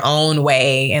and your own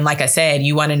way. And like I said,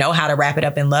 you want to know how to wrap it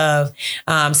up in love.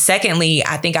 Secondly,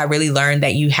 I think I really learned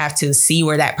that you have to see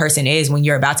where that person is when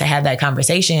you're about to have that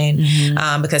conversation,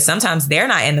 because sometimes they're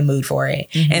not in the mood for it.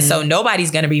 Mm-hmm. And so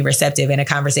nobody's going to be receptive in a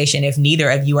conversation if neither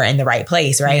of you are in the right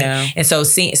place. Right. Yeah. And so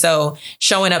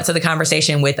showing up to the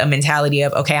conversation with a mentality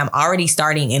of, okay, I'm already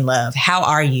starting in love. How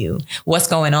are you? What's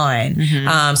going on?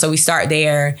 Mm-hmm. So we start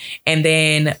there. And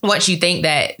then once you think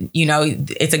that, you know,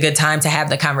 it's a good time to have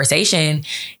the conversation,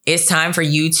 it's time for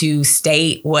you to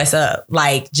state what's up.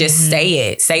 Like, just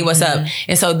say what's up.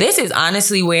 And so this is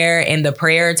honestly where in the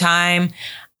prayer time,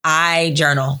 I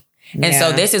journal. And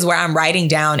so this is where I'm writing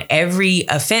down every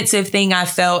offensive thing I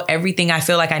felt, everything I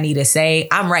feel like I need to say.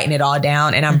 I'm writing it all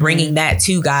down and I'm bringing that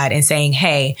to God and saying,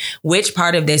 hey, which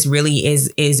part of this really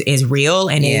is real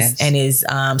and is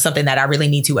something that I really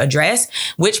need to address?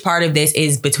 Which part of this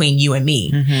is between you and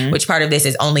me? Mm-hmm. Which part of this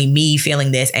is only me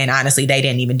feeling this? And honestly, they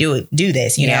didn't even do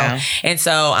this, you know? And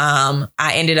so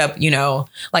I ended up, you know,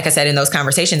 like I said, in those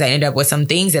conversations, I ended up with some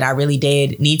things that I really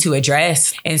did need to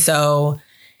address. And so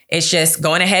it's just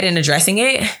going ahead and addressing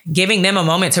it, giving them a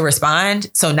moment to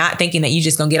respond. So not thinking that you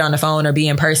just gonna get on the phone or be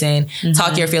in person,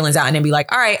 talk your feelings out and then be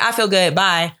like, all right, I feel good,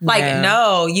 bye. Like,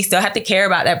 no, you still have to care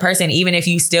about that person, even if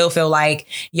you still feel like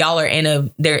y'all are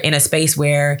they're in a space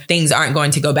where things aren't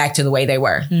going to go back to the way they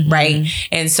were, right?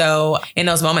 And so in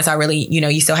those moments, I really, you know,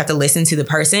 you still have to listen to the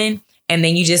person, and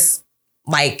then you just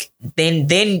like,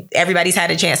 then everybody's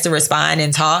had a chance to respond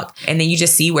and talk, and then you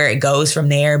just see where it goes from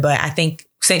there. But I think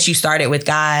since you started with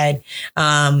God,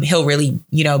 he'll really,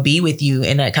 you know, be with you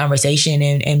in that conversation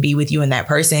and be with you in that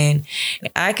person.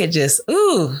 I could just,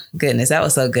 ooh, goodness, that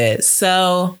was so good.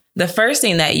 So the first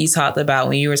thing that you talked about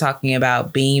when you were talking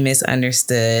about being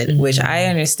misunderstood, which I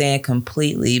understand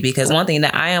completely, because one thing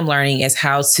that I am learning is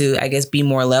how to, I guess, be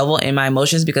more level in my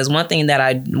emotions. Because one thing that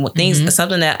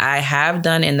something that I have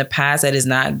done in the past that is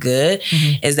not good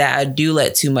is that I do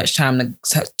let too much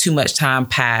time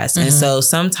pass. And so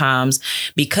sometimes,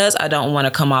 because I don't want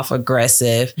to come off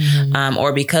aggressive,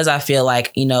 or because I feel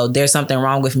like, you know, there's something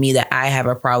wrong with me, that I have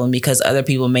a problem because other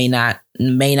people may not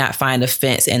find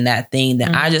offense in that thing,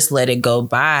 then I just let it go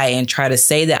by and try to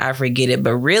say that I forget it.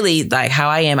 But really, like how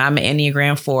I am, I'm an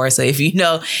Enneagram 4. So if you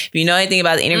know anything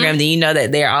about the Enneagram, then you know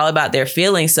that they're all about their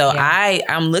feelings. So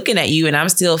I'm looking at you and I'm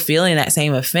still feeling that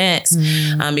same offense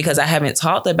because I haven't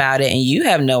talked about it, and you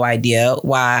have no idea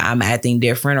why I'm acting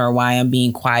different or why I'm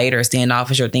being quiet or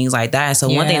standoffish or things like that. And so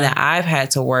one thing that I've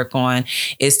had to work on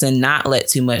is to not let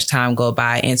too much time go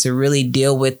by and to really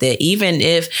deal with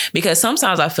it, because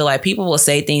sometimes I feel like people will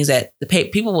say things that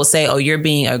people will say, oh, you're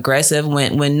being aggressive,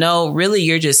 when no, really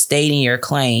you're just stating your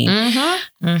claim.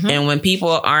 And when people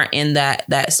aren't in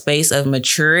that space of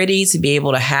maturity to be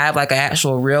able to have like an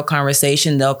actual real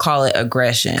conversation, they'll call it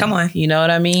aggression. Come on. You know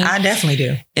what I mean? I definitely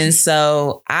do. And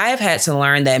so I've had to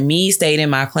learn that me stating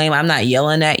my claim, I'm not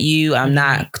yelling at you. I'm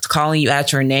not calling you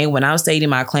out your name. When I'm stating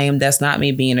my claim, that's not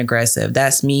me being aggressive.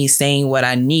 That's me saying what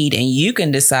I need. And you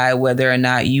can decide whether or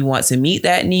not you want to meet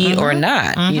that need or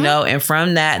not, you know? and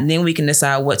from that, then we can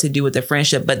decide what to do with the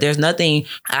friendship. But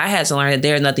I had to learn that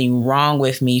there's nothing wrong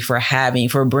with me for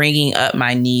bringing up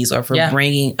my needs or for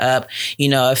bringing up,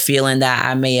 a feeling that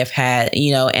I may have had,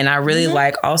 and I really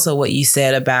like also what you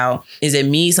said about, is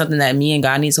it something that me and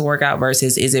God need to work out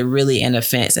versus is it really an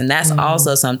offense? And that's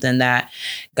also something that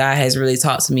God has really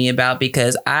talked to me about,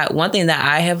 because one thing that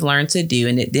I have learned to do,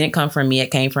 and it didn't come from me,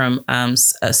 it came from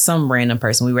some random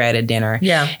person. We were at a dinner,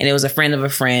 and it was a friend of a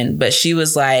friend, but she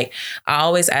was like, I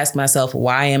always ask myself,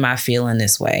 why am I feeling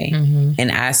this way?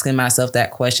 And asking myself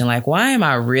that question, like, why am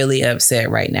I really upset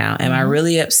right now? Am I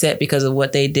really upset because of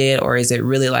what they did, or is it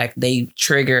really like they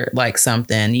triggered like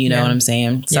something? You know what I'm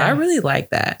saying? So I really like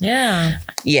that. Yeah.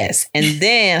 Yes. And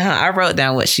then I wrote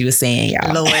down what she was saying,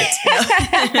 y'all. Lord.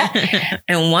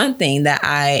 And one thing that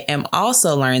I am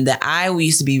also learned that I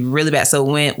used to be really bad. So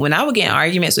when I would get in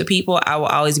arguments with people, I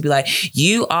would always be like,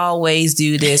 you always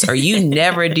do this, or you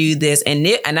never do this. And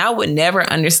I would never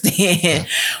understand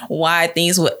why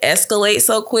things would escalate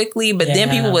so quickly. But then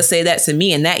people would say that to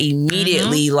me, and that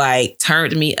immediately like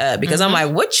turned me up, because I'm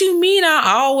like, what you mean I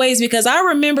always? Because I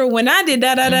remember when I did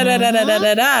da da da da da da da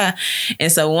da da.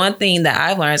 And so one thing that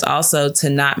I've learned is also to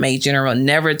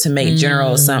never to make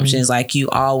general assumptions, like you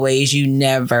always, you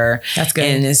never. That's good.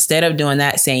 And instead of doing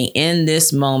that, saying in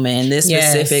this moment, in this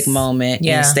specific moment,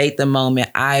 and state the moment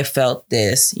I felt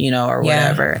this, or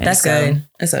whatever. That's good.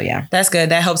 And so, that's good.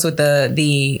 That helps with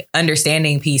the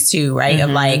understanding piece too, right? Of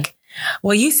like,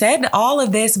 well, you said all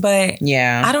of this, but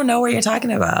I don't know what you're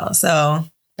talking about. So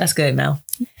that's good, Mel.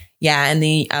 Yeah. And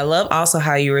then I love also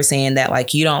how you were saying that,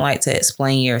 like, you don't like to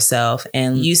explain yourself.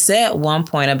 And you said one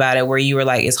point about it where you were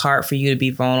like, it's hard for you to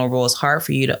be vulnerable. It's hard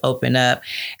for you to open up.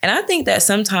 And I think that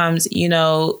sometimes,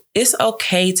 it's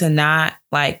okay to not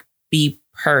like be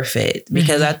perfect,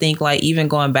 because I think like even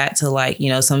going back to like,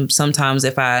 sometimes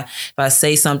if I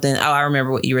say something, I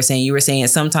remember what you were saying. You were saying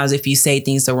sometimes if you say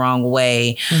things the wrong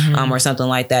way or something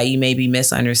like that, you may be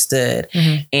misunderstood.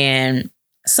 And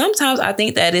sometimes I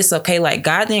think that it's okay. Like,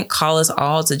 God didn't call us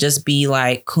all to just be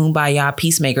like kumbaya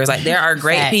peacemakers. Like, there are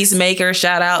great peacemakers.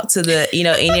 Shout out to the,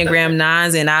 Enneagram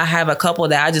 9s. And I have a couple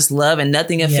that I just love, and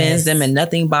nothing offends them and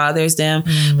nothing bothers them.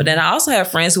 But then I also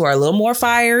have friends who are a little more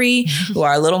fiery, who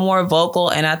are a little more vocal.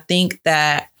 And I think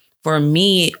that for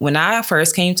me, when I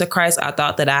first came to Christ, I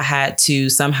thought that I had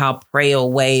to somehow pray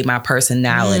away my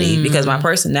personality, because my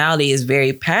personality is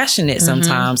very passionate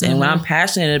sometimes. And when I'm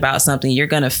passionate about something, you're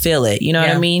going to feel it. You know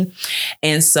what I mean?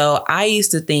 And so I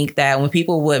used to think that when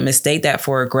people would mistake that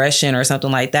for aggression or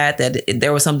something like that, that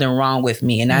there was something wrong with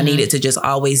me. And I needed to just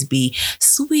always be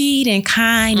sweet and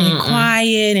kind and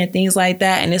quiet and things like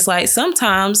that. And it's like,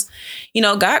 sometimes,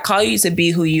 God called you to be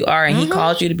who you are, and he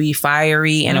called you to be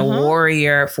fiery and a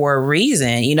warrior for a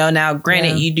reason. Now,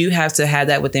 granted, you do have to have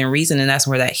that within reason, and that's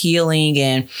where that healing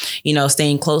and,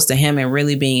 staying close to him and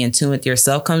really being in tune with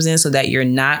yourself comes in, so that you're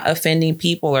not offending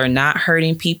people or not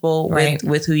hurting people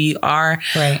with who you are.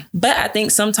 Right. But I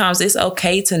think sometimes it's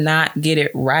okay to not get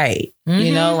it right.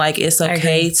 Like, it's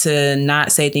okay to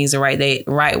not say things the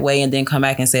right way and then come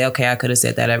back and say, okay, I could have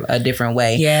said that a different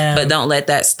way. Yeah. But don't let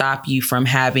that stop you from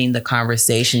having the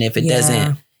conversation if it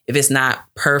doesn't. If it's not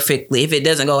perfectly, if it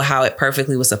doesn't go how it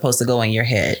perfectly was supposed to go in your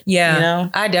head. Yeah.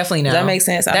 I definitely know. Does that make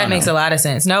sense? That makes a lot of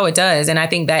sense. No, it does. And I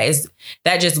think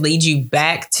that just leads you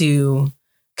back to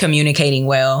communicating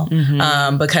well,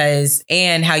 because,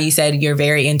 and how you said you're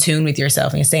very in tune with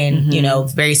yourself and saying,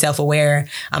 very self-aware.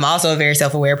 I'm also a very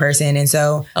self-aware person. And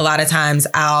so a lot of times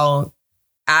I'm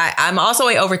also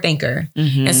an overthinker.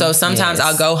 And so sometimes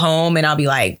I'll go home and I'll be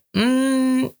like,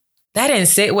 that didn't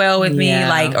sit well with me, and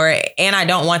I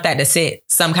don't want that to sit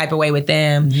some type of way with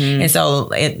them. And so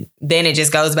then it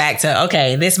just goes back to,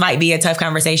 okay, this might be a tough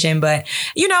conversation, but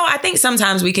I think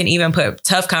sometimes we can even put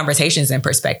tough conversations in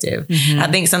perspective. I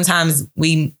think sometimes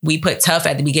we put tough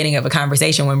at the beginning of a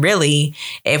conversation, when really,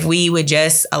 if we would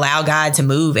just allow God to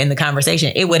move in the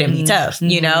conversation, it wouldn't be tough,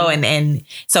 and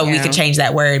so we could change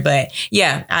that word. But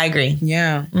yeah, I agree.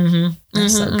 Yeah.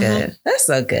 That's so good. That's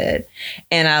so good.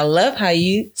 And I love how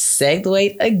you segued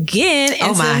again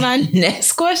into my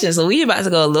next question. So we're about to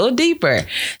go a little deeper.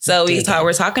 So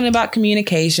we're talking about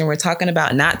communication. We're talking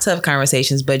about not tough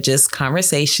conversations, but just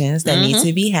conversations that need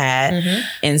to be had.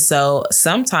 And so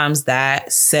sometimes that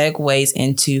segues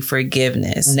into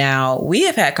forgiveness. Now, we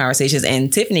have had conversations,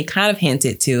 and Tiffany kind of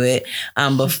hinted to it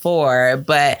before,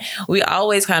 but we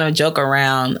always kind of joke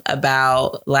around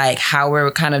about like how we're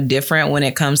kind of different when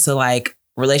it comes to like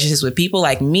relationships with people.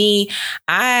 Like me,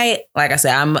 like I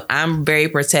said, I'm very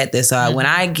protective. So when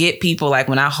I get people, like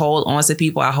when I hold on to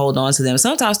people, I hold on to them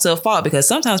sometimes to a fault, because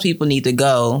sometimes people need to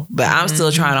go, but I'm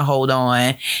still trying to hold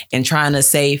on and trying to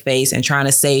save face and trying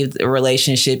to save the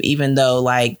relationship, even though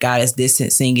like God is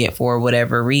distancing it for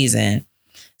whatever reason.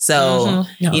 So,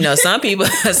 some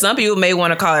people may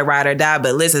want to call it ride or die,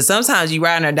 but listen, sometimes you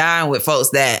riding or dying with folks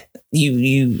that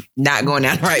you not going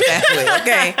down the right pathway.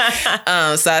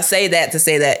 Okay. So I say that to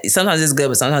say that sometimes it's good,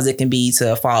 but sometimes it can be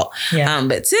to a fault. Yeah.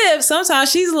 But Tiff,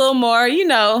 sometimes she's a little more,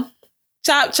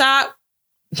 chop, chop.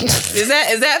 Is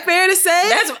that fair to say?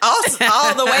 That's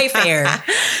all the way fair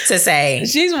to say.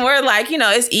 She's more like,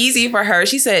 it's easy for her.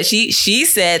 She said she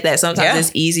said that sometimes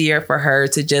it's easier for her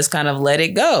to just kind of let it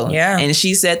go. Yeah. And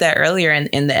she said that earlier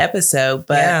in the episode.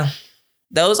 But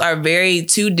those are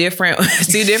two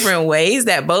different ways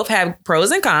that both have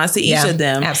pros and cons to each of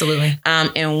them. Absolutely.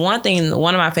 And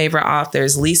one of my favorite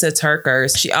authors, Lisa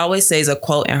Turkers, she always says a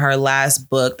quote in her last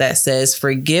book that says,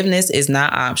 "Forgiveness is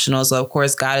not optional." So of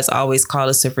course, God has always called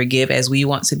us to forgive as we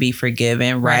want to be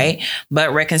forgiven, right?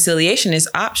 But reconciliation is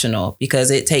optional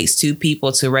because it takes two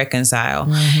people to reconcile.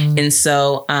 Mm-hmm. And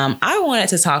so I wanted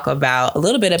to talk a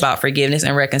little bit about forgiveness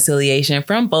and reconciliation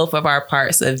from both of our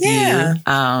parts of view.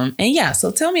 So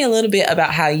tell me a little bit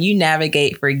about how you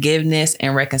navigate forgiveness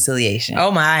and reconciliation. Oh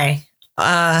my.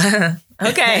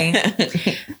 Okay.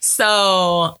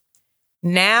 So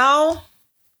now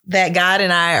that God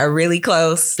and I are really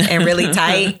close and really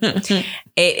tight, it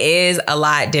is a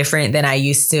lot different than I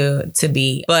used to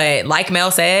be. But like Mel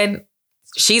said,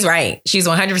 she's right. She's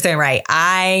 100% right.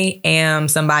 I am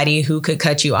somebody who could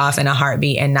cut you off in a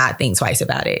heartbeat and not think twice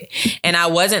about it. And I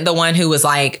wasn't the one who was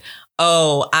like,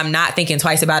 oh, I'm not thinking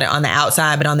twice about it on the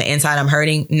outside, but on the inside, I'm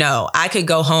hurting. No, I could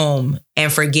go home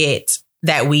and forget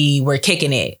that we were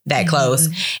kicking it that close.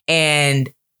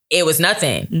 And it was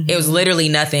nothing. Mm-hmm. It was literally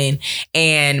nothing.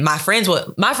 And my friends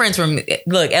from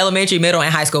elementary, middle,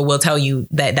 and high school will tell you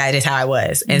that is how I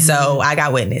was. And so I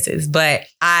got witnesses, but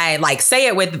I say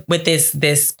it with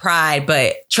this pride,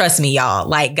 but trust me, y'all,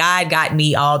 like God got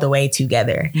me all the way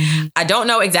together. Mm-hmm. I don't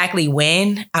know exactly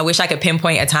when. I wish I could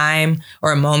pinpoint a time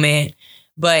or a moment,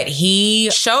 but he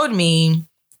showed me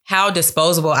how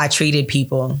disposable I treated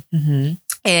people. Mm-hmm.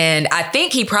 And I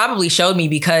think he probably showed me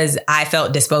because I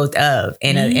felt disposed of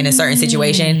in a certain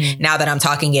situation now that I'm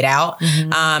talking it out.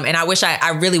 Mm-hmm. And I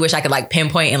really wish I could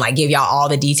pinpoint and give y'all all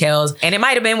the details. And it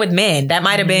might have been with men. That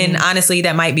might have been, honestly,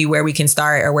 that might be where we can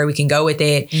start or where we can go with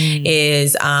it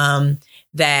is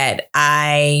that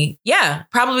I,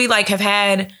 probably have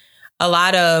had a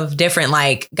lot of different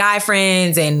guy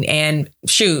friends and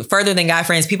further than guy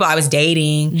friends, people I was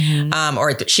dating,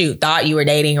 thought you were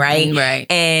dating, right? Right.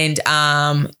 And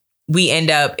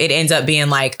it ends up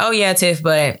being oh yeah, Tiff,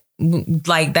 but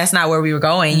that's not where we were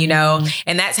going,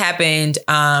 and that's happened,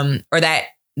 or that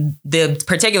the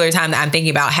particular time that I'm thinking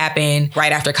about happened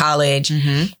right after college.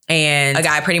 And a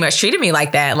guy pretty much treated me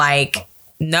like that.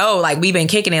 No, we've been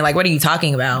kicking it. What are you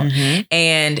talking about? Mm-hmm.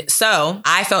 And so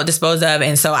I felt disposed of.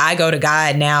 And so I go to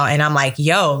God now and I'm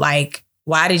yo,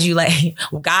 why did you let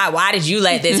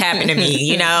this happen to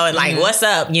me? What's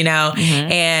up?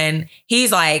 And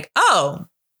he's oh,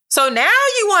 so now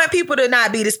you want people to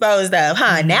not be disposed of,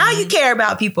 huh? Mm-hmm. Now you care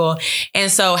about people.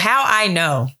 And so how I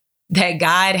know that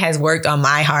God has worked on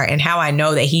my heart and how I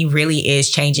know that he really is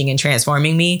changing and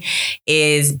transforming me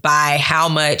is by how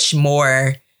much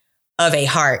more of a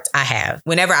heart I have.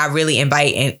 Whenever I really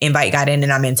invite God in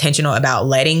and I'm intentional about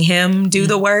letting him do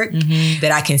the work,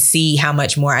 that I can see how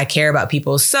much more I care about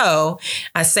people. So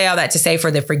I say all that to say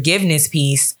for the forgiveness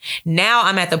piece, now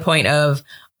I'm at the point of,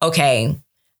 okay,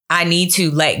 I need to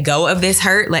let go of this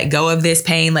hurt, let go of this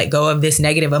pain, let go of this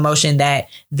negative emotion that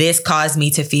this caused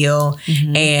me to feel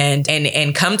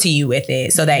and come to you with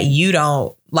it so that you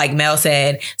don't, like Mel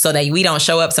said, so that we don't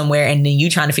show up somewhere and then you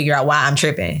trying to figure out why I'm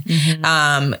tripping.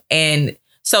 And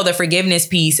so the forgiveness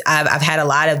piece, I've had a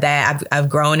lot of that. I've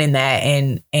grown in that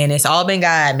and it's all been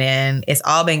God, man. It's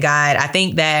all been God. I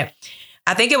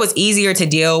think it was easier to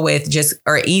deal with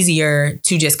easier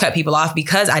to just cut people off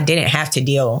because I didn't have to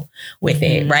deal with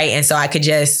it. Right. And so I could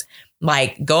just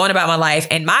go on about my life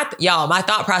and my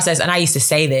thought process. And I used to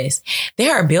say this,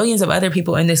 there are billions of other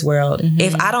people in this world.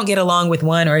 If I don't get along with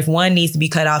one or if one needs to be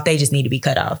cut off, they just need to be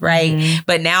cut off. Right.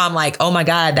 But now I'm oh my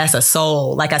God, that's a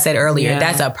soul. Like I said earlier,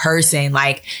 that's a person.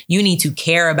 You need to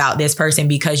care about this person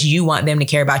because you want them to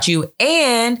care about you.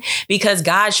 And because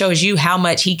God shows you how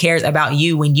much he cares about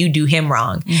you when you do him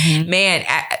wrong. Man,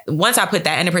 once I put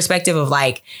that into perspective of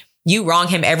you wrong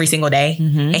him every single day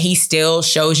and he still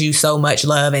shows you so much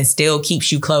love and still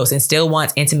keeps you close and still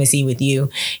wants intimacy with you.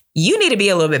 you need to be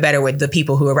a little bit better with the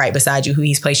people who are right beside you, who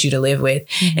he's placed you to live with.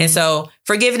 Mm-hmm. And so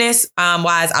forgiveness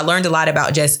wise, I learned a lot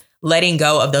about just letting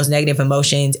go of those negative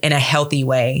emotions in a healthy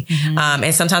way. Mm-hmm.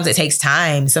 And sometimes it takes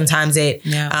time. Sometimes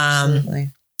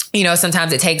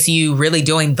sometimes it takes you really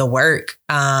doing the work,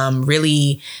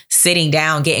 really sitting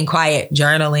down, getting quiet,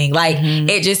 journaling. Like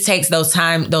it just takes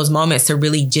those moments to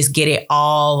really just get it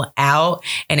all out.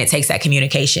 And it takes that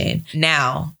communication.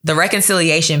 Now, the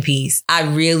reconciliation piece, I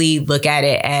really look at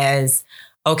it as,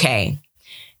 okay,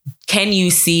 can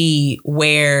you see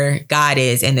where God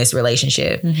is in this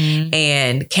relationship? Mm-hmm.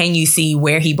 And can you see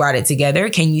where he brought it together?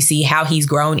 Can you see how he's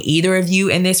grown either of you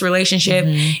in this relationship?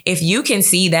 Mm-hmm. If you can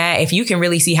see that, if you can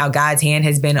really see how God's hand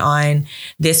has been on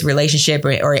this relationship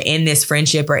or in this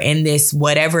friendship or in this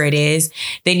whatever it is,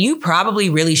 then you probably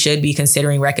really should be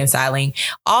considering reconciling.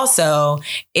 Also,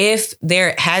 if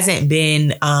there hasn't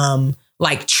been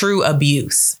like true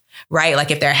abuse, right?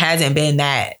 Like if there hasn't been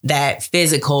that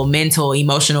physical, mental,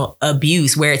 emotional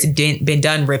abuse where it's been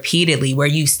done repeatedly, where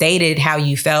you stated how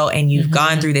you felt and you've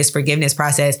gone through this forgiveness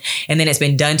process and then it's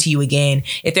been done to you again.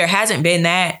 If there hasn't been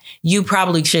that, you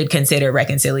probably should consider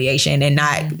reconciliation and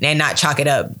not chalk it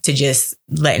up to just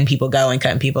letting people go and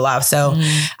cutting people off. So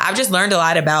I've just learned a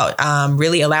lot about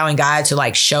really allowing God to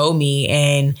like show me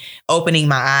and opening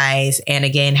my eyes. And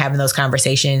again, having those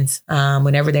conversations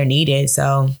whenever they're needed.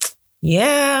 So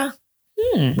yeah.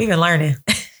 We've been learning.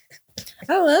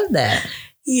 I love that.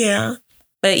 Yeah.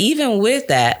 But even with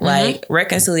that, like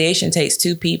reconciliation takes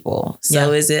two people.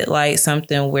 So is it like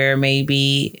something where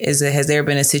maybe has there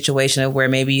been a situation of where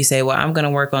maybe you say, well, I'm going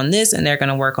to work on this and they're going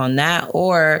to work on that?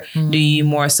 Or do you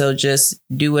more so just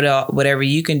do whatever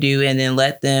you can do and then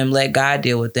let God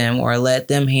deal with them or let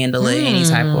them handle it any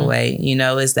type of way? You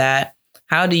know,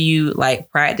 how do you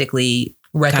like practically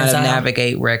kind of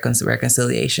navigate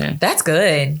reconciliation? That's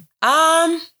good.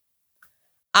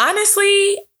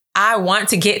 Honestly, I want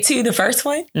to get to the first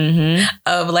one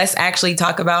of let's actually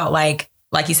talk about like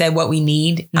you said, what we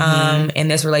need in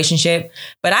this relationship.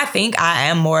 But I think I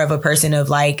am more of a person of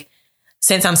like,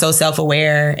 since I'm so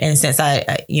self-aware and since I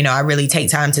really take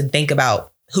time to think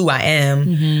about who I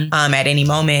am at any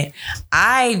moment,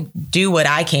 I do what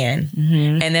I can.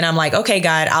 And then I'm like, okay,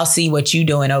 God, I'll see what you're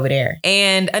doing over there.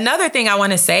 And another thing I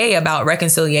want to say about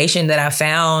reconciliation that I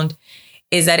found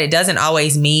is that it doesn't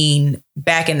always mean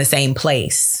back in the same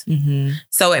place.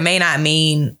 So it may not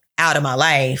mean out of my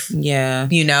life,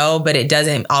 but it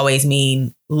doesn't always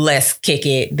mean let's kick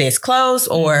it this close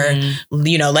or,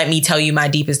 let me tell you my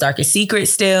deepest, darkest secret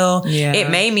still. It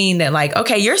may mean that like,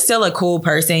 okay, you're still a cool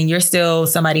person. You're still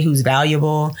somebody who's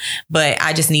valuable, but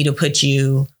I just need to put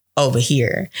you over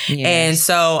here. And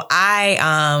so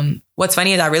what's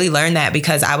funny is I really learned that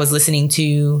because I've been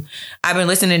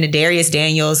listening to Darius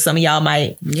Daniels. Some of y'all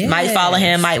might follow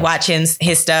him, might watch his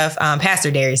stuff.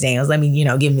 Pastor Darius Daniels. Let me,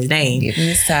 give him his name. Give him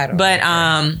his title.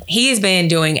 But he's been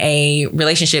doing a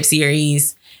relationship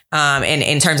series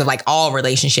in terms of like all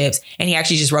relationships. And he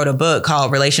actually just wrote a book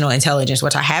called Relational Intelligence,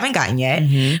 which I haven't gotten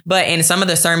yet. But in some of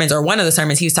the sermons or one of the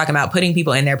sermons, he was talking about putting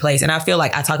people in their place. And I feel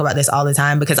like I talk about this all the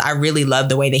time because I really love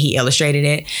the way that he illustrated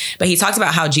it. But he talks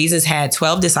about how Jesus had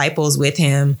 12 disciples with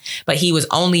him, but he was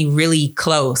only really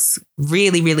close,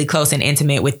 really, really close and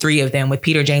intimate with 3 of them, with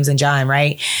Peter, James, and John,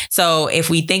 right? So if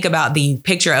we think about the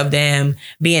picture of them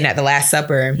being at the Last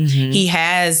Supper, he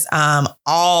has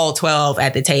all 12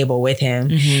 at the table with him.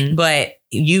 But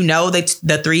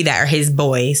the 3 that are his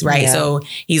boys, right? So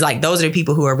he's like, those are the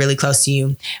people who are really close to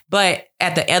you. But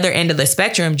at the other end of the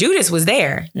spectrum, Judas was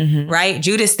there, right?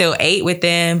 Judas still ate with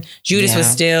them. Judas was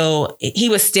still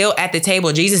at the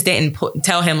table. Jesus didn't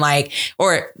tell him like,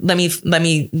 or let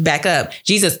me back up.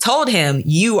 Jesus told him,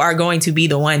 you are going to be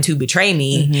the one to betray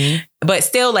me, but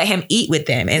still let him eat with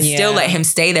them and still let him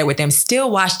stay there with them,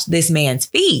 still washed this man's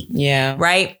feet.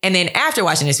 Right. And then after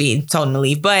washing his feet, told him to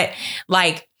leave. But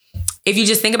like, if you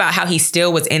just think about how he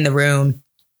still was in the room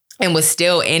and was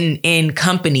still in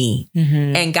company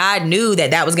and God knew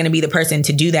that was going to be the person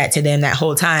to do that to them that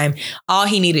whole time, all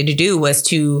he needed to do was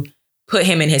to put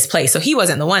him in his place. So he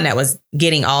wasn't the one that was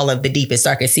getting all of the deepest,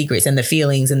 darkest secrets and the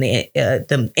feelings and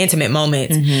the intimate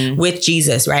moments with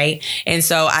Jesus, right? And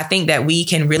so I think that we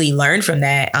can really learn from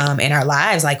that in our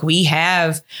lives. Like we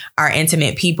have our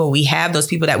intimate people. We have those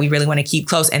people that we really want to keep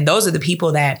close. And those are the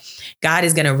people that God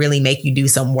is going to really make you do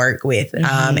some work with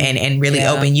and really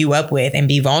open you up with and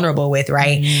be vulnerable with,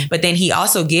 right? But then he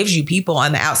also gives you people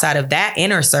on the outside of that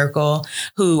inner circle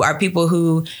who are people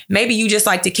who maybe you just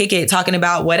like to kick it talking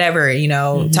about whatever, you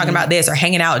know, talking about this or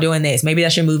hanging out doing this. Maybe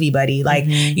that's your movie buddy. Like,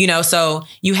 you know, so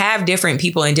you have different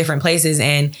people in different places.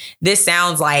 And this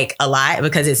sounds like a lot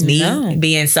because it's me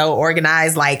being so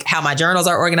organized, like how my journals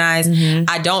are organized.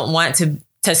 I don't want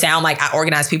to sound like I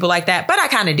organize people like that, but I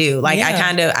kind of do. Like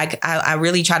I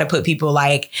really try to put people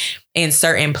like in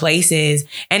certain places,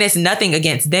 and it's nothing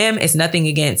against them. It's nothing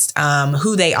against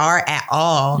who they are at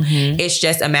all. It's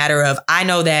just a matter of, I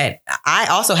know that I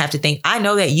also have to think, I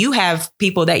know that you have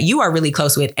people that you are really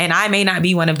close with, and I may not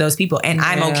be one of those people, and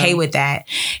I'm okay with that.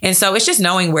 And so it's just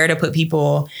knowing where to put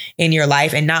people in your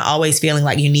life and not always feeling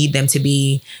like you need them to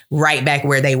be right back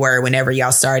where they were whenever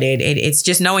y'all started. It's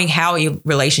just knowing how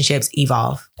relationships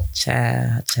evolve.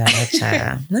 Child.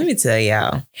 Let me tell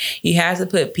y'all, you have to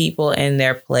put people in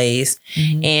their place.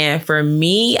 And for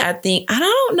me, I think, I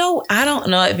don't know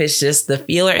if it's just the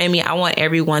feeler in me. I want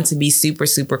everyone to be super,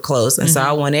 super close. And so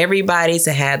I want everybody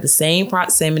to have the same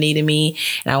proximity to me.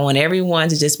 And I want everyone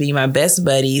to just be my best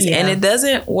buddies. And it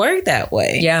doesn't work that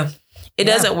way. It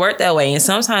doesn't work that way. And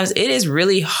sometimes it is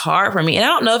really hard for me. And I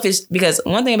don't know if it's because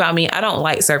one thing about me, I don't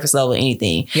like surface level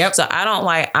anything. So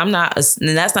and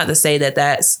that's not to say that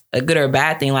that's a good or a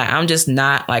bad thing. Like, I'm just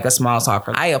not like a small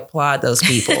talker. I applaud those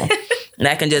people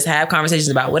that can just have conversations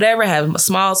about whatever, have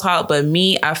small talk. But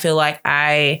me, I feel like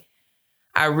I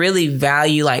really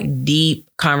value like deep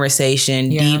conversation,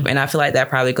 deep. And I feel like that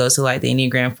probably goes to like the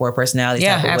Enneagram 4 personality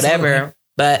type or whatever.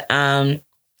 But,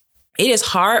 it is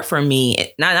hard for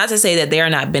me, not to say that they are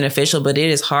not beneficial, but it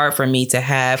is hard for me to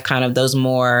have kind of those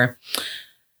more,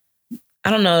 I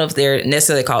don't know if they're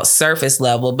necessarily called surface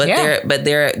level, but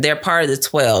they're part of the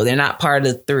 12. They're not part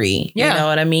of the 3. You know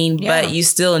what I mean? But you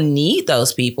still need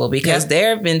those people because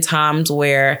there have been times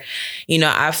where, you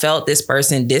know, I felt this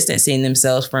person distancing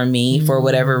themselves from me for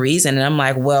whatever reason. And I'm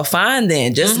like, well, fine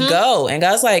then, just go. And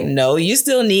God's like, no, you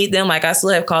still need them. Like, I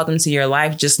still have called them to your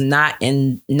life, just not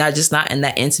in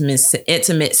that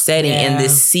intimate setting in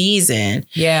this season.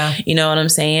 You know what I'm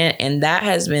saying? And that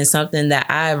has been something that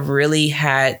I've really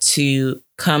had to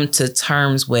come to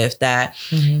terms with, that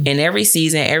in every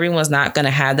season, everyone's not going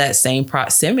to have that same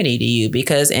proximity to you,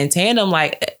 because in tandem,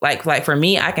 like for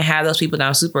me, I can have those people that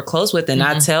I'm super close with, and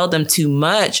I tell them too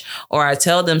much, or I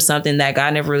tell them something that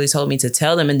God never really told me to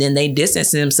tell them, and then they distance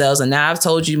themselves. And now I've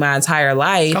told you my entire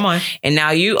life. Come on. And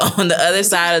now you on the other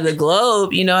side of the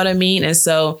globe, you know what I mean? And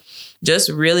so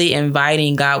just really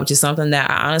inviting God, which is something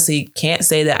that I honestly can't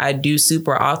say that I do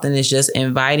super often, is just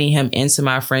inviting him into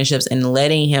my friendships and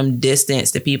letting him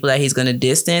distance the people that he's going to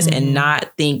distance and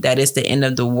not think that it's the end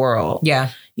of the world.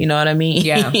 You know what I mean?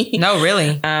 No,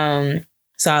 really.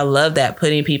 So I love that,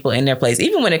 putting people in their place,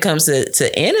 even when it comes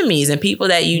to enemies and people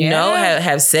that you know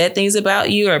have said things about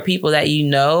you, or people that you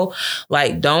know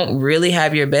like don't really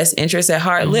have your best interests at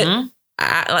heart.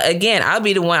 I'll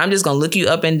be the one. I'm just going to look you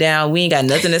up and down. We ain't got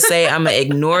nothing to say. I'm going to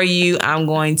ignore you. I'm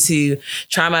going to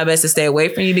try my best to stay away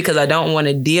from you because I don't want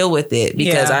to deal with it,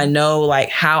 because I know like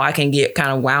how I can get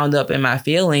kind of wound up in my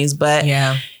feelings. But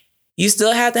you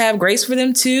still have to have grace for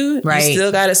them too. You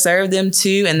still got to serve them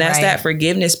too. And that's that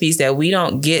forgiveness piece that we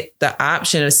don't get the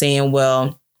option of saying,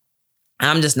 well,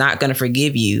 I'm just not going to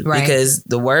forgive you, because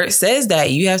the word says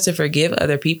that you have to forgive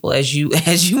other people as you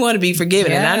want to be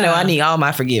forgiven. And I know I need all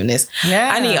my forgiveness.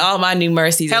 I need all my new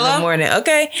mercies in the morning.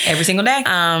 Okay. Every single day.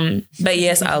 But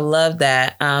yes, I love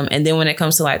that. And then when it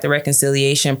comes to like the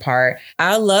reconciliation part,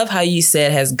 I love how you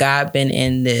said, has God been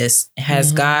in this?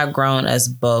 Has God grown us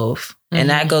both? And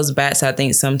that goes back to, I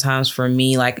think sometimes for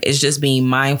me, like, it's just being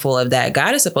mindful of that.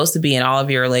 God is supposed to be in all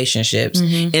of your relationships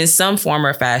in some form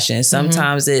or fashion.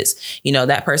 Sometimes it's, you know,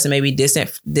 that person may be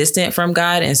distant from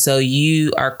God. And so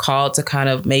you are called to kind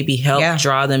of maybe help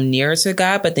draw them nearer to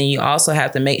God. But then you also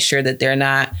have to make sure that they're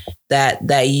not,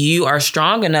 that you are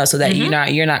strong enough so that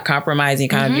you're not compromising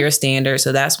kind of your standards.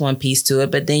 So that's one piece to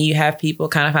it. But then you have people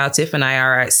kind of how Tiff and I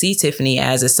are. I see Tiffany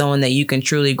as someone that you can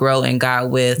truly grow in God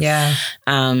with.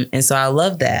 And so I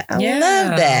love that. I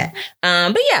love that.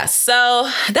 But yeah, so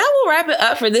that will wrap it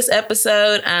up for this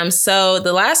episode. So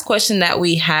the last question that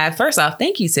we have, first off,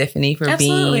 thank you, Tiffany, for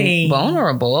being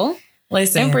vulnerable.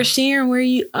 Listen. And for sharing where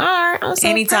you are. I'm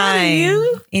so proud of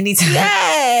you. Anytime.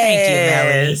 Yes. Thank you,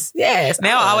 Melanie. Yes.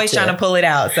 Mel always trying to pull it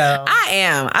out. So I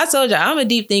am. I told you, I'm a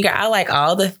deep thinker. I like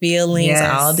all the feelings,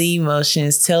 all the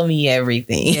emotions. Tell me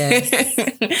everything.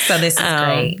 So this is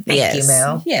great. Thank you,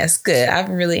 Mel. Yes, good. I've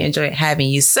really enjoyed having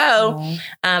you. So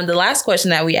the last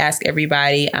question that we ask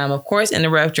everybody, of course, in the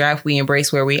rough draft, we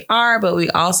embrace where we are, but we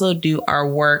also do our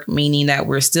work, meaning that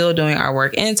we're still doing our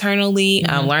work internally,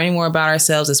 learning more about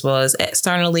ourselves as well as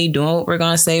externally, doing what we're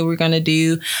going to say we're going to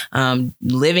do,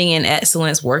 living in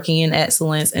excellence, working in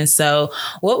excellence. And so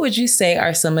what would you say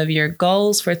are some of your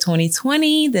goals for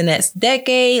 2020, the next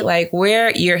decade? Like where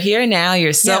you're here now,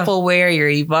 you're self-aware, you're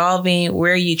evolving.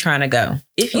 Where are you trying to go?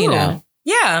 If you know.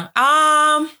 Yeah.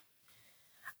 I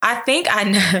think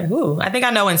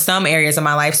I know in some areas of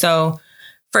my life. So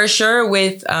for sure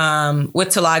with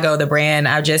Talago, the brand,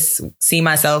 I just see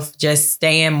myself just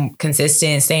staying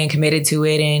consistent, staying committed to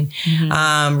it, and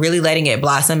really letting it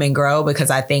blossom and grow, because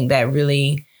I think that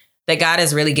God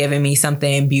has really given me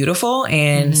something beautiful.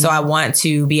 And so I want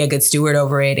to be a good steward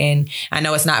over it. And I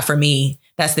know it's not for me.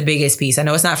 That's the biggest piece. I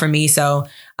know it's not for me. So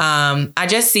I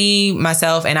just see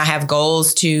myself, and I have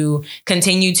goals to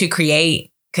continue to create,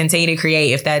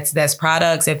 if that's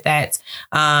products, if that's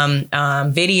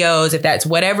videos, if that's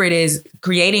whatever it is,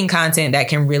 creating content that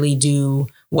can really do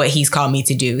what he's called me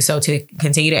to do. So to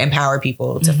continue to empower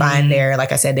people to find their,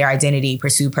 like I said, their identity,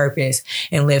 pursue purpose,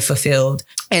 and live fulfilled.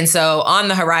 And so on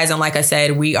the horizon, like I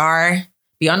said, be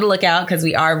on the lookout, because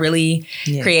we are really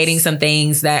creating some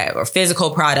things that are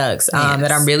physical products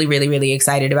that I'm really, really, really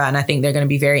excited about. And I think they're going to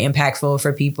be very impactful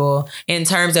for people in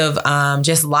terms of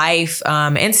just life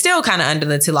and still kind of under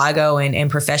the Talago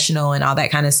and professional and all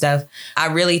that kind of stuff. I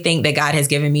really think that God has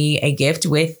given me a gift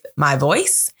with my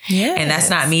voice. Yeah. And that's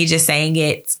not me just saying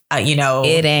it,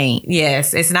 it ain't.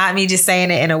 Yes. It's not me just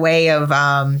saying it in a way of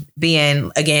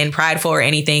being, again, prideful or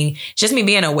anything. It's just me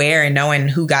being aware and knowing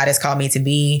who God has called me to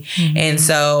be. And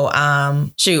so,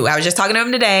 I was just talking to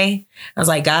him today. I was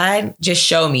like, God, just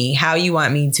show me how you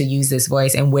want me to use this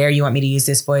voice and where you want me to use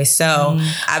this voice. So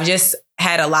I've just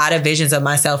had a lot of visions of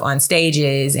myself on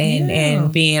stages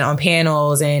and being on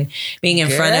panels and being in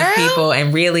front of people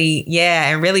and really,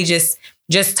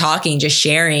 just talking, just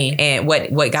sharing and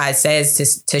what God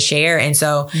says to share. And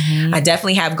so I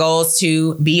definitely have goals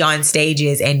to be on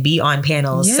stages and be on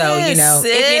panels. Yes, so,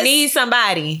 if you need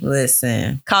somebody,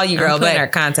 listen, call you, girl. But our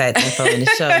contact info in the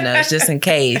show notes just in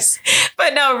case.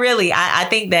 But no, really, I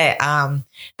think that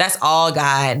that's all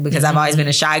God, because I've always been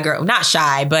a shy girl, not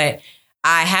shy, but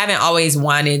I haven't always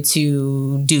wanted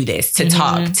to do this, to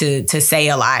talk, to say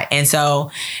a lot. And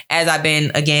so as I've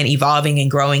been, again, evolving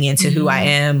and growing into who I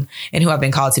am and who I've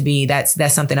been called to be, that's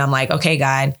something I'm like, okay,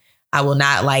 God, I will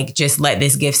not just let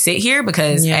this gift sit here,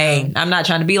 because, hey, I'm not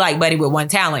trying to be like Buddy with one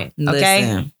talent. Okay.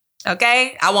 Listen.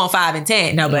 Okay. I want 5 and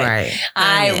 10. No, but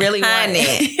I really want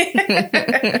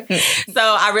it. So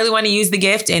I really want to use the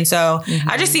gift. And so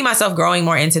I just see myself growing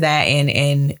more into that.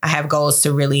 And I have goals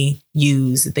to really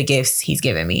use the gifts he's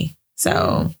given me.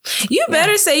 So you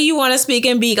better say you want to speak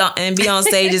and be on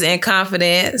stages in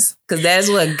confidence, because that's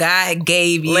what God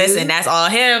gave you. Listen, that's all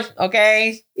him.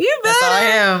 Okay. You better. That's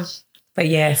all him. But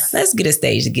yes. Let's get a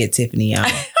stage to get Tiffany on.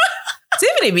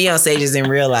 Tiffany be on stages in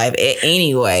real life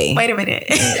anyway. Wait a minute.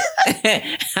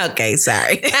 Okay,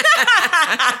 sorry.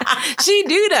 She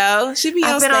do though. She be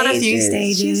on stages. I've been on a few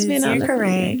stages. She's been on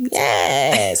correct.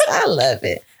 Yes, I love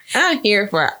it. I'm here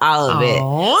for all of it.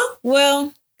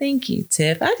 Well, thank you,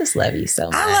 Tiff. I just love you so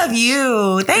much. I love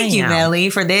you. Thank you, Melly,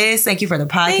 for this. Thank you for the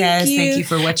podcast. Thank you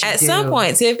for what you do. At some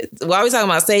point, Tiff, while we're talking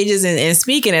about stages and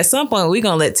speaking, at some point, we're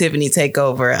going to let Tiffany take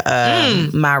over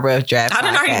my Rough Draft I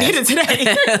didn't already did it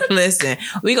today. Listen,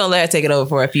 we're going to let her take it over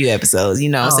for a few episodes. You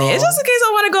know what I'm saying? It's just in case I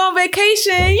want to go on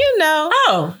vacation,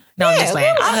 Oh. No, I'm just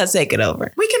playing. We'll let her take it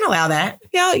over. We can allow that.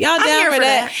 Y'all down for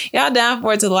that? Y'all down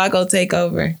for it till I go take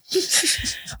over?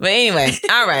 But anyway,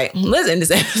 all right. Let's end this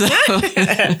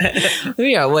episode.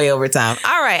 We are way over time.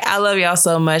 All right. I love y'all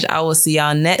so much. I will see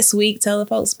y'all next week. Tell the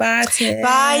folks bye, Tiff.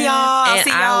 Bye, y'all. I'll see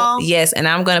y'all. Yes. And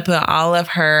I'm going to put all of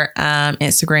her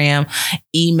Instagram,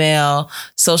 email,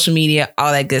 social media,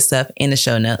 all that good stuff in the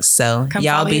show notes. So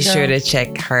y'all be sure to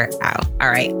check her out. All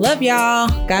right. Love y'all.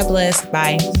 God bless.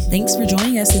 Bye. Thanks for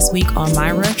joining us this week on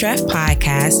My Rough Draft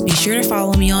Podcast. Be sure to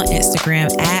follow me on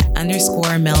Instagram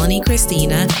 @_Melanie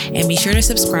Christina, and be sure to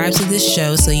subscribe to this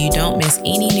show so you don't miss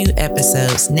any new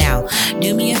episodes. Now,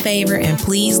 do me a favor and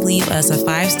please leave us a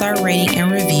 5-star rating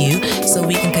and review so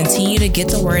we can continue to get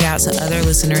the word out to other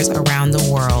listeners around the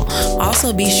world.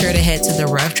 Also, be sure to head to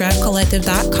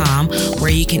theroughdraftcollective.com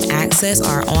where you can access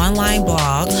our online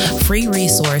blog, free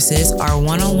resources, our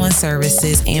one-on-one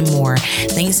services, and more.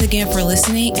 Thanks again for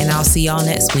listening, and I'll see y'all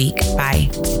next week. Bye.